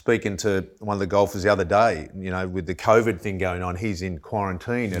was speaking to one of the golfers the other day, with the COVID thing going on, he's in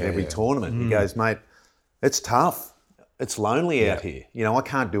quarantine at every tournament. He goes, mate, it's tough. It's lonely out here. I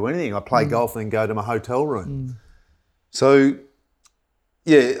can't do anything. I play golf and then go to my hotel room. So,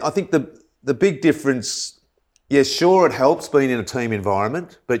 I think the big difference, sure, it helps being in a team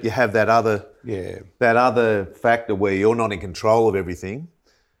environment, but you have that other factor where you're not in control of everything.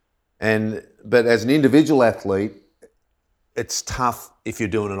 But as an individual athlete, it's tough if you're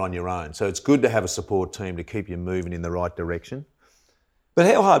doing it on your own. So it's good to have a support team to keep you moving in the right direction. But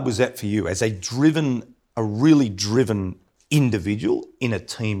how hard was that for you as a really driven individual in a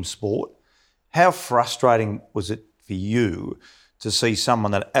team sport? How frustrating was it for you to see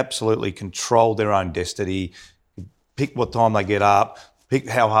someone that absolutely controlled their own destiny, pick what time they get up, pick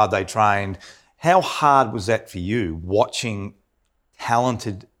how hard they trained? How hard was that for you, watching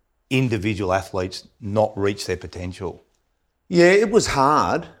talented individual athletes not reach their potential? Yeah, it was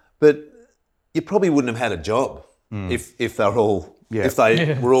hard, but you probably wouldn't have had a job if they were all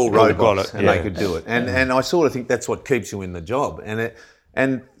were all robots and they could do it. And I sort of think that's what keeps you in the job.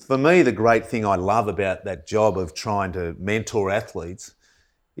 And for me, the great thing I love about that job of trying to mentor athletes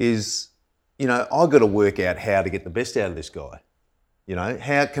is, I've got to work out how to get the best out of this guy.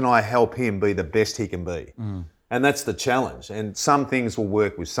 How can I help him be the best he can be? And that's the challenge. And some things will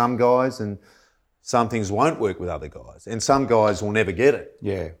work with some guys and some things won't work with other guys. And some guys will never get it.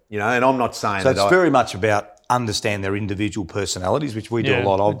 Yeah. And I'm not saying so it's very much about understand their individual personalities, which we do a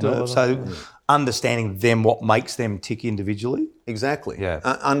lot of. So understanding them, what makes them tick individually. Exactly. Yeah.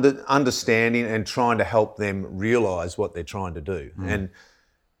 Understanding and trying to help them realise what they're trying to do.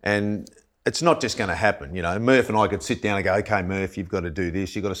 And it's not just going to happen. Murph and I could sit down and go, okay, Murph, you've got to do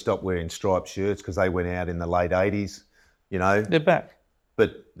this. You've got to stop wearing striped shirts because they went out in the late 80s, They're back.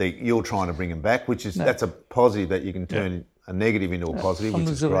 But you're trying to bring them back, which is, that's a positive that you can turn a negative into a positive, which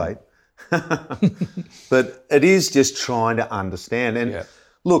is great. But it is just trying to understand. And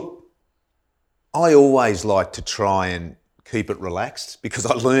look, I always like to try and keep it relaxed because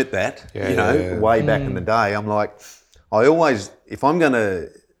I learnt that, way back in the day. I'm like, if I'm going to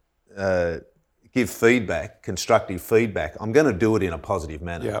give feedback, constructive feedback, I'm going to do it in a positive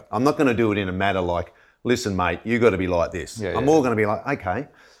manner. I'm not going to do it in a manner like, listen, mate, you got to be like this. Yeah, I'm more going to be like, okay,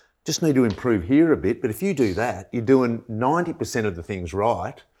 just need to improve here a bit. But if you do that, you're doing 90% of the things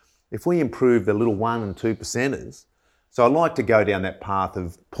right. If we improve the little 1 and 2%ers, so I like to go down that path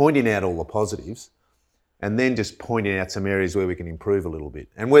of pointing out all the positives and then just pointing out some areas where we can improve a little bit.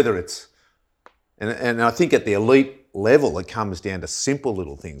 And whether it's, and I think at the elite level, it comes down to simple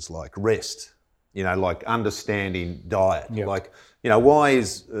little things like rest, like understanding diet. Yep. Like, why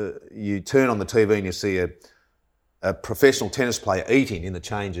is you turn on the TV and you see a professional tennis player eating in the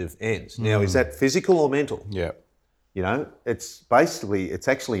change of ends. Now, is that physical or mental? Yeah. It's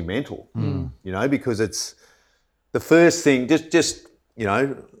actually mental, because it's the first thing, just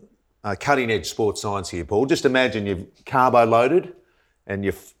cutting edge sports science here, Paul. Just imagine you've carbo loaded and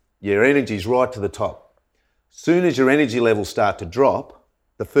your energy's right to the top. Soon as your energy levels start to drop,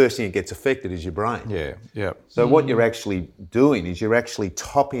 the first thing that gets affected is your brain. Yeah, yeah. So what you're actually doing is you're actually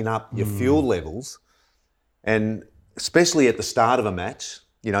topping up your fuel levels, and especially at the start of a match,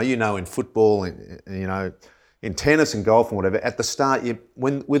 in football, in tennis and golf and whatever, at the start,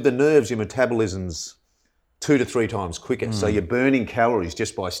 with the nerves, your metabolism's 2 to 3 times quicker. So you're burning calories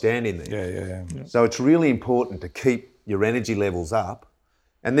just by standing there. Yeah. So it's really important to keep your energy levels up,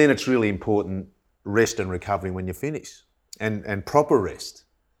 and then it's really important rest and recovery when you finish, and proper rest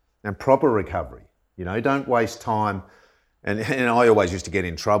and proper recovery. Don't waste time. And I always used to get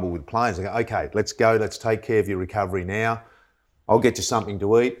in trouble with players. I go, okay, let's go. Let's take care of your recovery now. I'll get you something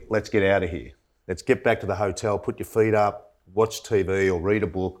to eat. Let's get out of here. Let's get back to the hotel, put your feet up, watch TV or read a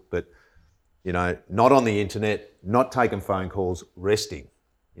book, but, not on the internet, not taking phone calls, resting.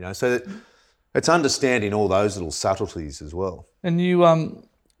 So that it's understanding all those little subtleties as well. And you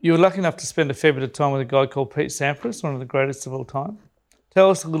were lucky enough to spend a fair bit of time with a guy called Pete Sampras, one of the greatest of all time.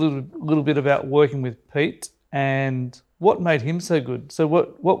 Tell us a little bit about working with Pete and what made him so good. So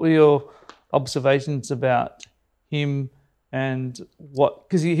what were your observations about him and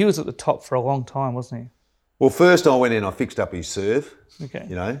because he was at the top for a long time, wasn't he? Well, first I went in, I fixed up his serve. Okay.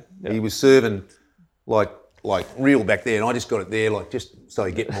 Yep. He was serving like real back there, and I just got it there just so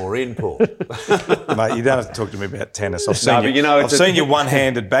you get more in, Paul. Mate, you don't have to talk to me about tennis. I've seen I've seen your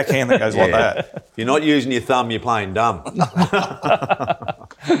one-handed backhand that goes like that. If you're not using your thumb, you're playing dumb.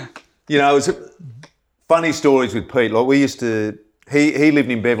 It was funny stories with Pete. Like we used to, he lived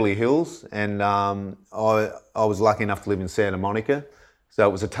in Beverly Hills, and I was lucky enough to live in Santa Monica. So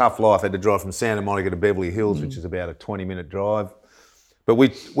it was a tough life. I had to drive from Santa Monica to Beverly Hills, which is about a 20-minute drive. But we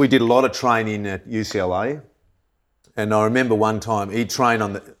did a lot of training at UCLA. And I remember one time he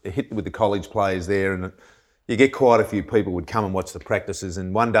trained hit with the college players there, and you get quite a few people would come and watch the practices.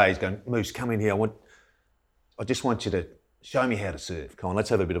 And one day he's going, Moose, come in here. I just want you to show me how to serve. Come on, let's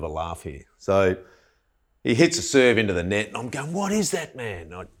have a bit of a laugh here. So he hits a serve into the net, and I'm going, what is that,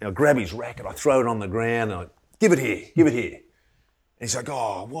 man? I grab his racket, I throw it on the ground, and I give it here. And he's like,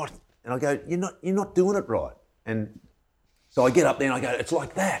 oh, what? And I go, you're not doing it right. And so I get up there and I go, it's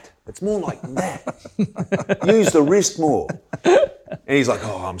like that. It's more like that. Use the wrist more. And he's like,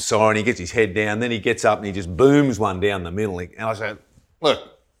 oh, I'm sorry. And he gets his head down. Then he gets up and he just booms one down the middle. And I say,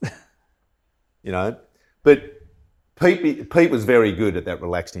 look, But Pete was very good at that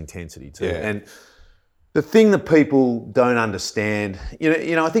relaxed intensity too. Yeah. And the thing that people don't understand,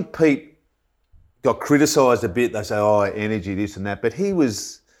 I think Pete got criticised a bit. They say, oh, energy, this and that. But he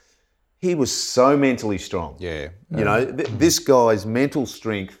was so mentally strong. Yeah. This guy's mental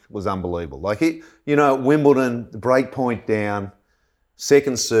strength was unbelievable. Like at Wimbledon, the break point down,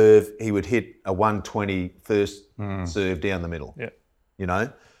 second serve, he would hit a 120 first serve down the middle. Yeah.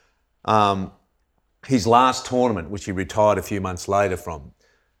 His last tournament, which he retired a few months later from,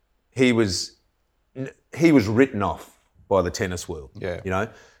 he was written off by the tennis world. Yeah.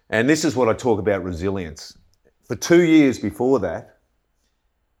 And this is what I talk about resilience. For 2 years before that,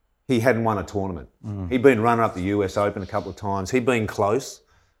 he hadn't won a tournament. He'd been runner-up the US Open a couple of times. He'd been close,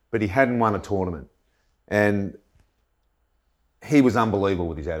 but he hadn't won a tournament. And he was unbelievable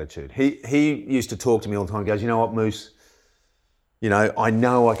with his attitude. He used to talk to me all the time. He goes, you know what, Moose? I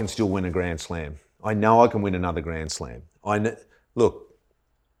know I can still win a Grand Slam. I know I can win another Grand Slam. Look,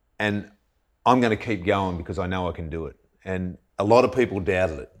 and I'm going to keep going because I know I can do it. And a lot of people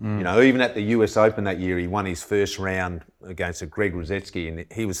doubted it. Even at the US Open that year, he won his first round against Greg Rosetsky, and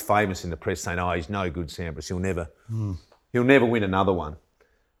he was famous in the press saying, oh, he's no good, Sampras. He'll never win another one.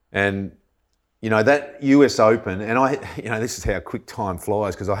 And, that US Open, and this is how quick time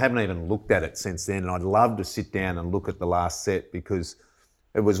flies because I haven't even looked at it since then, and I'd love to sit down and look at the last set because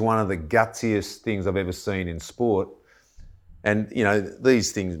it was one of the gutsiest things I've ever seen in sport. And,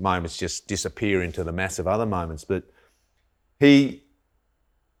 these moments just disappear into the massive other moments. But he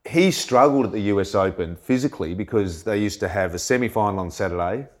he struggled at the US Open physically because they used to have a semi-final on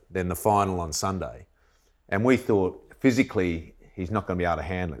Saturday, then the final on Sunday. And we thought physically he's not going to be able to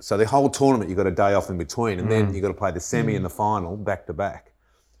handle it. So the whole tournament, you've got a day off in between, and then you've got to play the semi and the final back to back.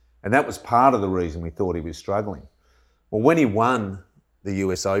 And that was part of the reason we thought he was struggling. Well, when he won the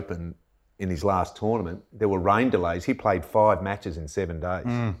US Open in his last tournament, there were rain delays. He played 5 matches in 7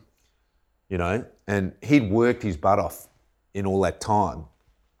 days, you know, and he'd worked his butt off in all that time.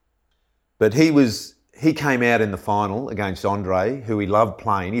 But he came out in the final against Andre, who he loved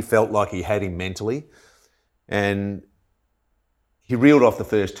playing. He felt like he had him mentally. And he reeled off the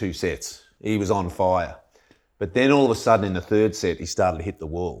first 2 sets. He was on fire. But then all of a sudden in the 3rd set, he started to hit the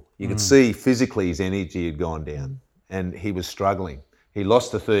wall. You could see physically his energy had gone down and he was struggling. He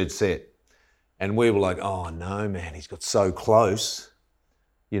lost the 3rd set. And we were like, oh no, man, he's got so close.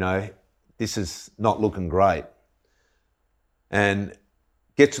 You know, this is not looking great. And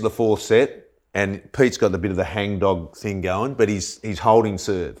get to the 4th set, and Pete's got a bit of the hangdog thing going, but he's holding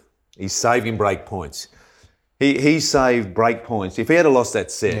serve. He's saving break points. He saved break points. If he had lost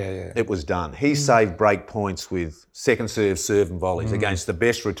that set, it was done. He saved break points with second serve and volleys against the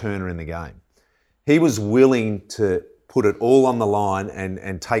best returner in the game. He was willing to put it all on the line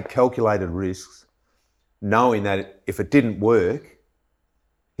and take calculated risks, knowing that if it didn't work,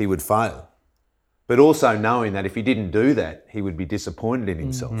 he would fail. But also knowing that if he didn't do that, he would be disappointed in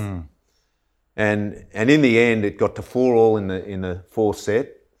himself. And in the end, it got to 4-all in the 4th set.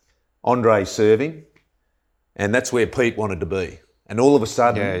 Andre serving, and that's where Pete wanted to be. And all of a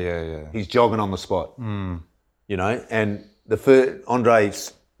sudden, he's jogging on the spot. You know, and Andre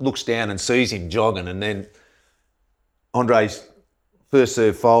looks down and sees him jogging, and then Andre's first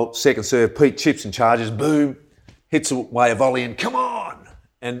serve fault, second serve, Pete chips and charges, boom, hits away a volley and come on.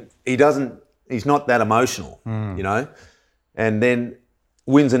 And he's not that emotional, you know. And then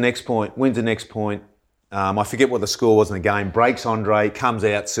wins the next point. I forget what the score was in the game, breaks Andre, comes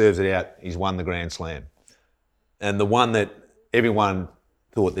out, serves it out, he's won the Grand Slam. And the one that everyone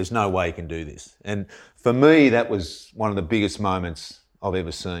thought, there's no way he can do this. And for me, that was one of the biggest moments I've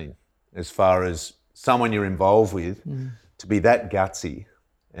ever seen as far as someone you're involved with to be that gutsy.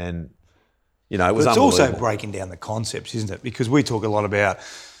 And, you know, it was unbelievable. It's also breaking down the concepts, isn't it? Because we talk a lot about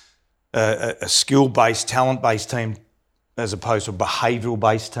a skill-based, talent-based team as opposed to a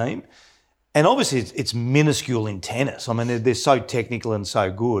behavioural-based team. And obviously it's minuscule in tennis. I mean, they're so technical and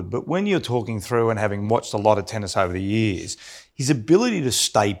so good. But when you're talking through and having watched a lot of tennis over the years, his ability to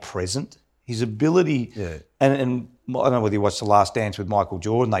stay present, his ability, and I don't know whether you watched The Last Dance with Michael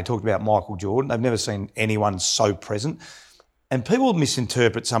Jordan. They talked about Michael Jordan. They've never seen anyone so present. And people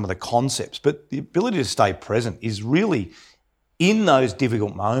misinterpret some of the concepts, but the ability to stay present is really, in those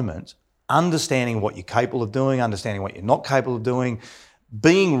difficult moments, understanding what you're capable of doing, understanding what you're not capable of doing,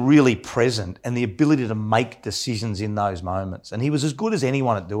 being really present and the ability to make decisions in those moments. And he was as good as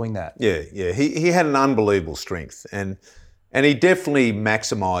anyone at doing that. Yeah. He had an unbelievable strength and he definitely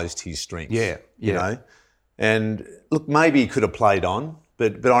maximised his strength. You know. And look, maybe he could have played on,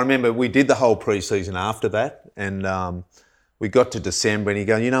 but I remember we did the whole pre-season after that and we got to December and he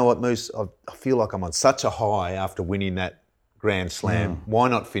goes, you know what, Moose, I feel like I'm on such a high after winning that Grand Slam. Why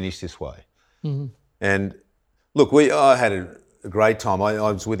not finish this way? And look, I had a great time. I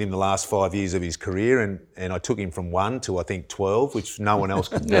was with him the last 5 years of his career and I took him from 1 to I think 12, which no one else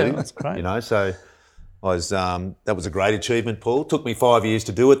could do. That's great. You know, so that was a great achievement, Paul. Took me 5 years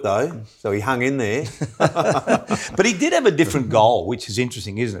to do it though, so he hung in there. But he did have a different goal, which is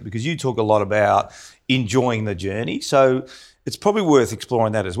interesting, isn't it? Because you talk a lot about enjoying the journey. So it's probably worth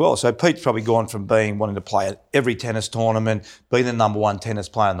exploring that as well. So Pete's probably gone from wanting to play at every tennis tournament, being the number 1 tennis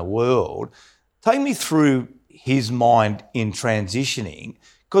player in the world. Take me through his mind in transitioning,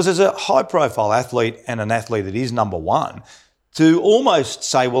 because as a high-profile athlete and an athlete that is number 1, to almost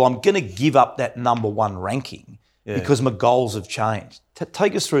say, well, I'm going to give up that number 1 ranking because my goals have changed.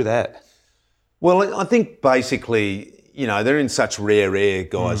 Take us through that. Well, I think basically, you know, they're in such rare air,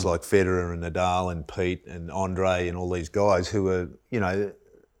 guys like Federer and Nadal and Pete and Andre and all these guys who are, you know,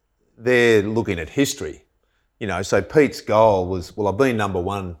 they're looking at history. You know, so Pete's goal was, well, I've been number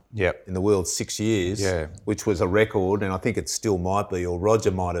 1 in the world 6 years, which was a record, and I think it still might be, or Roger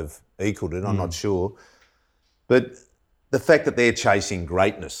might have equalled it, I'm not sure. But the fact that they're chasing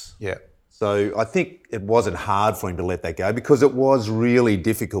greatness. So I think it wasn't hard for him to let that go because it was really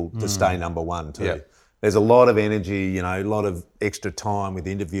difficult to stay number 1 too. There's a lot of energy, you know, a lot of extra time with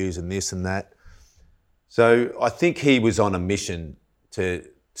interviews and this and that. So I think he was on a mission to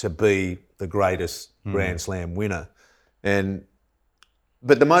be the greatest Grand Slam winner.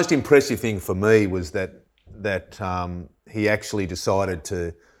 But the most impressive thing for me was that he actually decided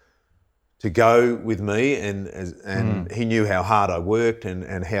to to go with me, and he knew how hard I worked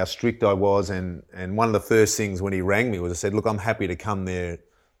and how strict I was. And one of the first things when he rang me was I said, look, I'm happy to come there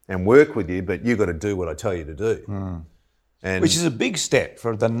and work with you, but you've got to do what I tell you to do. And which is a big step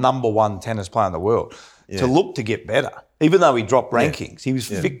for the number one tennis player in the world to look to get better. Even though he dropped rankings, he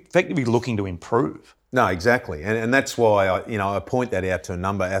was effectively looking to improve. No, exactly. And that's why I point that out to a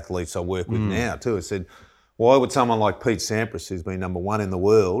number of athletes I work with now too. I said, why would someone like Pete Sampras, who's been number one in the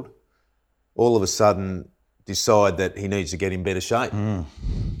world, all of a sudden decide that he needs to get in better shape?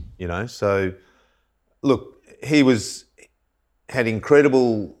 So look, he had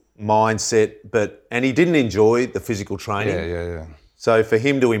incredible mindset, and he didn't enjoy the physical training. Yeah. So for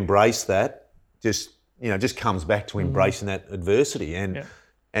him to embrace that, just comes back to embracing that adversity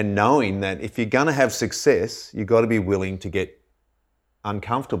and knowing that if you're going to have success, you've got to be willing to get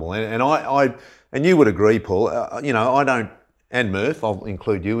uncomfortable. And you would agree, Paul. I don't, and Murph, I'll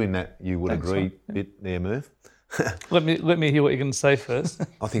include you in that. You would agree bit there, Murph. Let me hear what you're going to say first.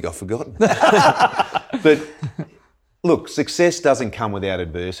 I think I've forgotten. But look, success doesn't come without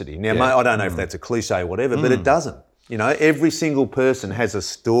adversity. Now, mate, I don't know if that's a cliche or whatever, but it doesn't. Every single person has a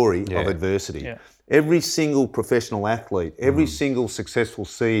story of adversity. Yeah. Every single professional athlete, every single successful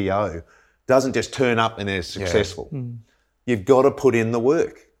CEO doesn't just turn up and they're successful. You've got to put in the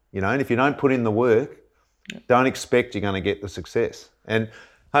work, and if you don't put in the work, don't expect you're going to get the success. And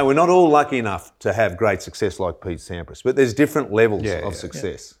hey, we're not all lucky enough to have great success like Pete Sampras, but there's different levels of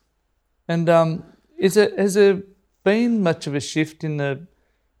success. And has there been much of a shift in the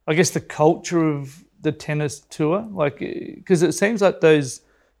culture of the tennis tour? Because it seems like those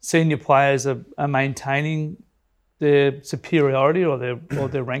senior players are maintaining their superiority or their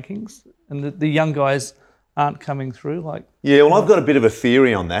rankings, and the young guys aren't coming through. I've got a bit of a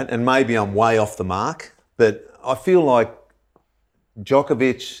theory on that, and maybe I'm way off the mark, but I feel like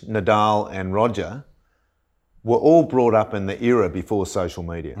Djokovic, Nadal and Roger were all brought up in the era before social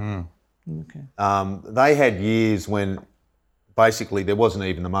media. Okay. They had years when basically there wasn't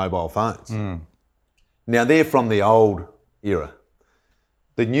even the mobile phones. Now they're from the old era.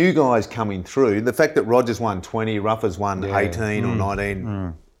 The new guys coming through, the fact that Roger's won 20, Rafa's won 18 or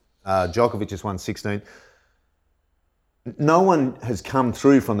 19, Djokovic has won 16, no one has come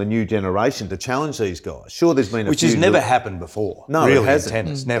through from the new generation to challenge these guys. Sure, there's been which has never happened before. No, really, it hasn't. In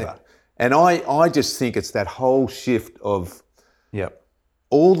tennis, never. And I just think it's that whole shift of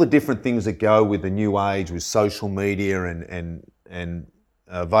all the different things that go with the new age with social media and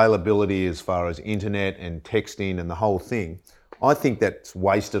availability as far as internet and texting and the whole thing. I think that's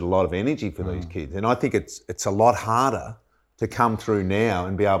wasted a lot of energy for these kids. And I think it's a lot harder to come through now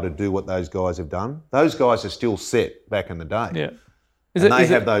and be able to do what those guys have done. Those guys are still set back in the day. Yeah. They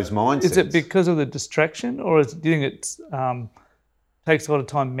have those mindsets. Is it because of the distraction, or do you think it takes a lot of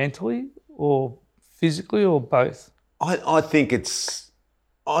time mentally or physically or both? I think it's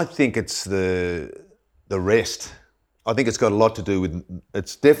the rest. I think it's got a lot to do with,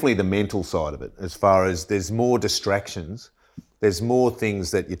 it's definitely the mental side of it, as far as there's more distractions, there's more things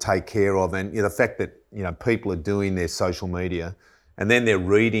that you take care of, and the fact that people are doing their social media and then they're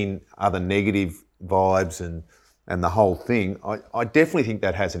reading other negative vibes and the whole thing. I definitely think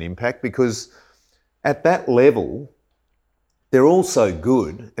that has an impact, because at that level they're all so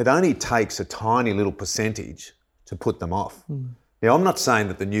good, it only takes a tiny little percentage to put them off. Now, I'm not saying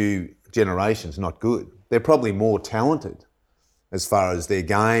that the new generation's not good. They're probably more talented as far as their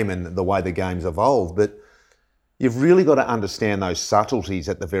game and the way the game's evolved, but you've really got to understand those subtleties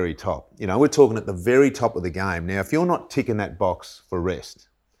at the very top. We're talking at the very top of the game. Now, if you're not ticking that box for rest,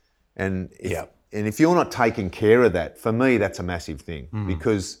 and if you're not taking care of that, for me, that's a massive thing,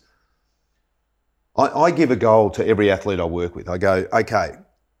 because I give a goal to every athlete I work with. I go, okay,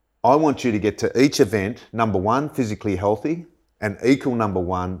 I want you to get to each event, number one, physically healthy, and equal number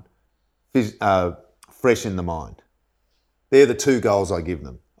one, fresh in the mind. They're the two goals I give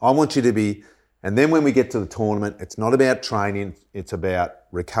them. I want you to be, and then when we get to the tournament, it's not about training, it's about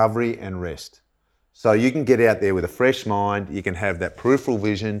recovery and rest. So you can get out there with a fresh mind, you can have that peripheral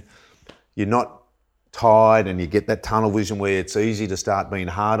vision, you're not tired and you get that tunnel vision where it's easy to start being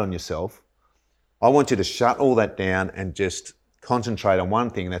hard on yourself. I want you to shut all that down and just concentrate on one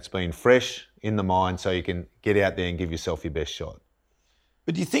thing, that's being fresh in the mind, so you can get out there and give yourself your best shot.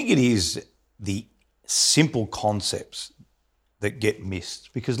 But do you think it is the simple concepts that get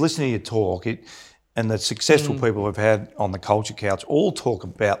missed? Because listening to you talk, and the successful people we've had on the Culture Couch all talk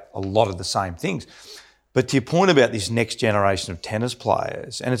about a lot of the same things. But to your point about this next generation of tennis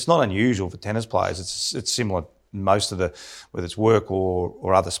players, and it's not unusual for tennis players, it's similar most of the, whether it's work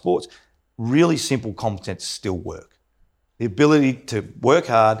or other sports, really simple competence still work. The ability to work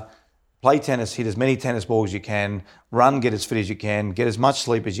hard, play tennis, hit as many tennis balls as you can, run, get as fit as you can, get as much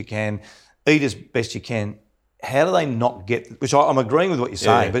sleep as you can, eat as best you can. How do they not get, which I'm agreeing with what you're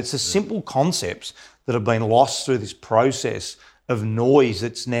saying, but it's the simple concepts that have been lost through this process of noise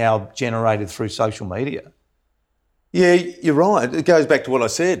that's now generated through social media. Yeah, you're right. It goes back to what I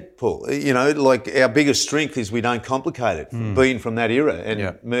said, Paul. You know, like our biggest strength is we don't complicate it, being from that era.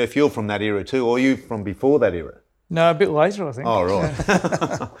 And Murph, you're from that era too, or you from before that era? No, a bit later, I think. Oh,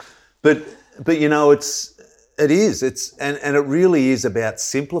 right. But you know, it is. And it really is about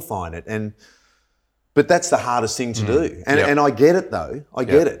simplifying it. But that's the hardest thing to do. And I get it though. I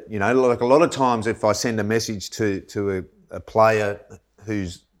get it. You know, like a lot of times if I send a message to a player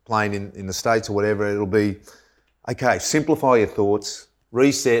who's playing in the States or whatever, it'll be, okay, simplify your thoughts,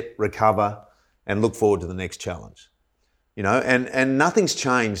 reset, recover, and look forward to the next challenge. You know, and nothing's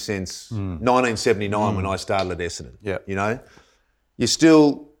changed since 1979 when I started at Essendon. Yeah. You know, you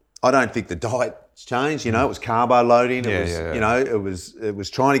still, I don't think the diet's changed. You know, it was carbo loading. You know, it was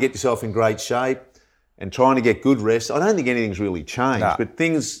trying to get yourself in great shape and trying to get good rest. I don't think anything's really changed, but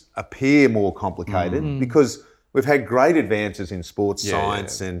things appear more complicated because we've had great advances in sports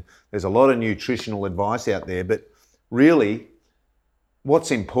science and there's a lot of nutritional advice out there. But really,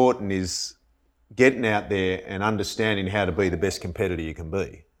 what's important is getting out there and understanding how to be the best competitor you can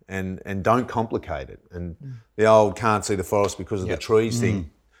be, and don't complicate it. And the old can't see the forest because of the trees thing.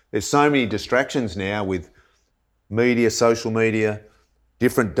 There's so many distractions now with media, social media,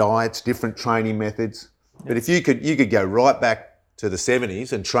 different diets, different training methods. But if you could go right back to the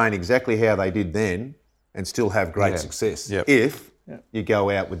 70s and train exactly how they did then and still have great success if you go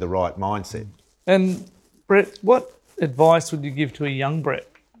out with the right mindset. And Brett, what advice would you give to a young Brett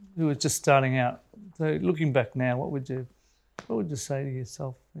who was just starting out? So looking back now, what would you say to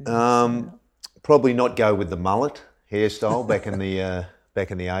yourself? Probably not go with the mullet hairstyle back in the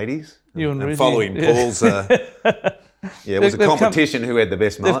 80s. You and following Paul's. It was a competition who had the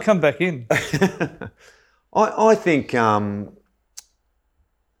best mullet. They've come back in. I think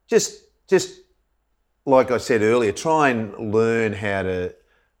just like I said earlier, try and learn how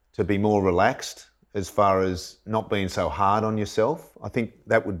to be more relaxed as far as not being so hard on yourself. I think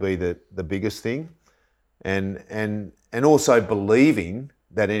that would be the biggest thing. And also believing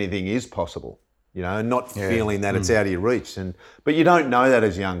that anything is possible, you know, and not feeling that it's out of your reach. But you don't know that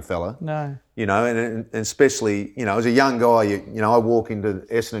as a young fella. No. You know, and especially, you know, as a young guy, you know, I walk into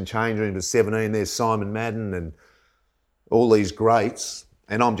Essendon change room at 17, there's Simon Madden and all these greats,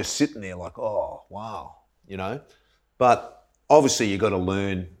 and I'm just sitting there like, oh, wow, you know. But obviously you've got to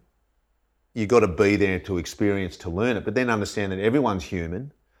learn, you've got to be there to experience to learn it, but then understand that everyone's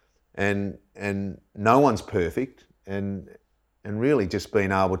human and no one's perfect, and really just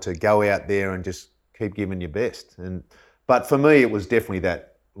being able to go out there and just keep giving your best. But for me, it was definitely that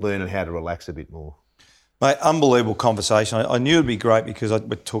learning how to relax a bit more. Mate, unbelievable conversation. I knew it'd be great because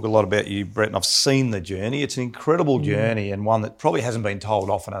we talk a lot about you, Brett, and I've seen the journey. It's an incredible journey and one that probably hasn't been told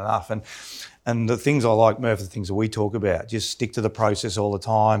often enough. And the things I like, Murph, the things that we talk about, just stick to the process all the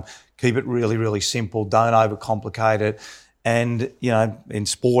time, keep it really, really simple, don't overcomplicate it. And, you know, in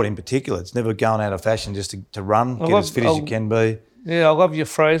sport in particular, it's never going out of fashion just to run, get as fit as you can be. Yeah, I love your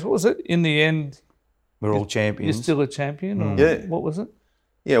phrase. What was it? In the end, we're all champions. You're still a champion? Or what was it?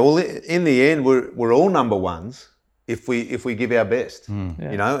 Yeah, well, in the end, we're all number ones if we give our best, you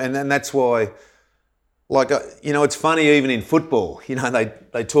know, and that's why, like, you know, it's funny even in football, you know,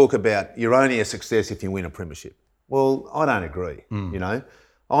 they talk about you're only a success if you win a premiership. Well, I don't agree, you know.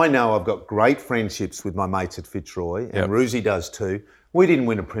 I know I've got great friendships with my mates at Fitzroy, and Ruzi does too. We didn't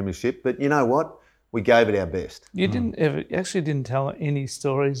win a premiership, but you know what? We gave it our best. You didn't tell any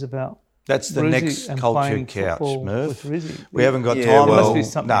stories about. That's the next culture couch, Murph. We haven't got time.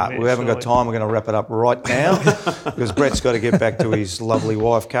 We haven't got time. We're going to wrap it up right now because Brett's got to get back to his lovely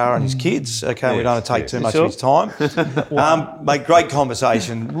wife, Cara, and his kids. Okay, we don't want to take too much of his time. Mate, great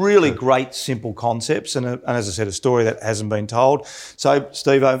conversation. Really great, simple concepts, and as I said, a story that hasn't been told. So,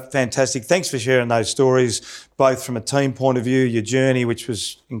 Steve-O, fantastic. Thanks for sharing those stories, both from a team point of view, your journey, which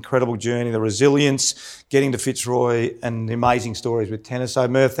was incredible journey, the resilience, getting to Fitzroy, and the amazing stories with tennis. So,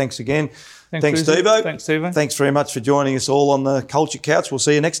 Murph, thanks again. Thanks, Steve-O. Thanks, Steve-O. Thanks very much for joining us all on the Culture Couch. We'll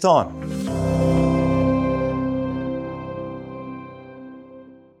see you next time.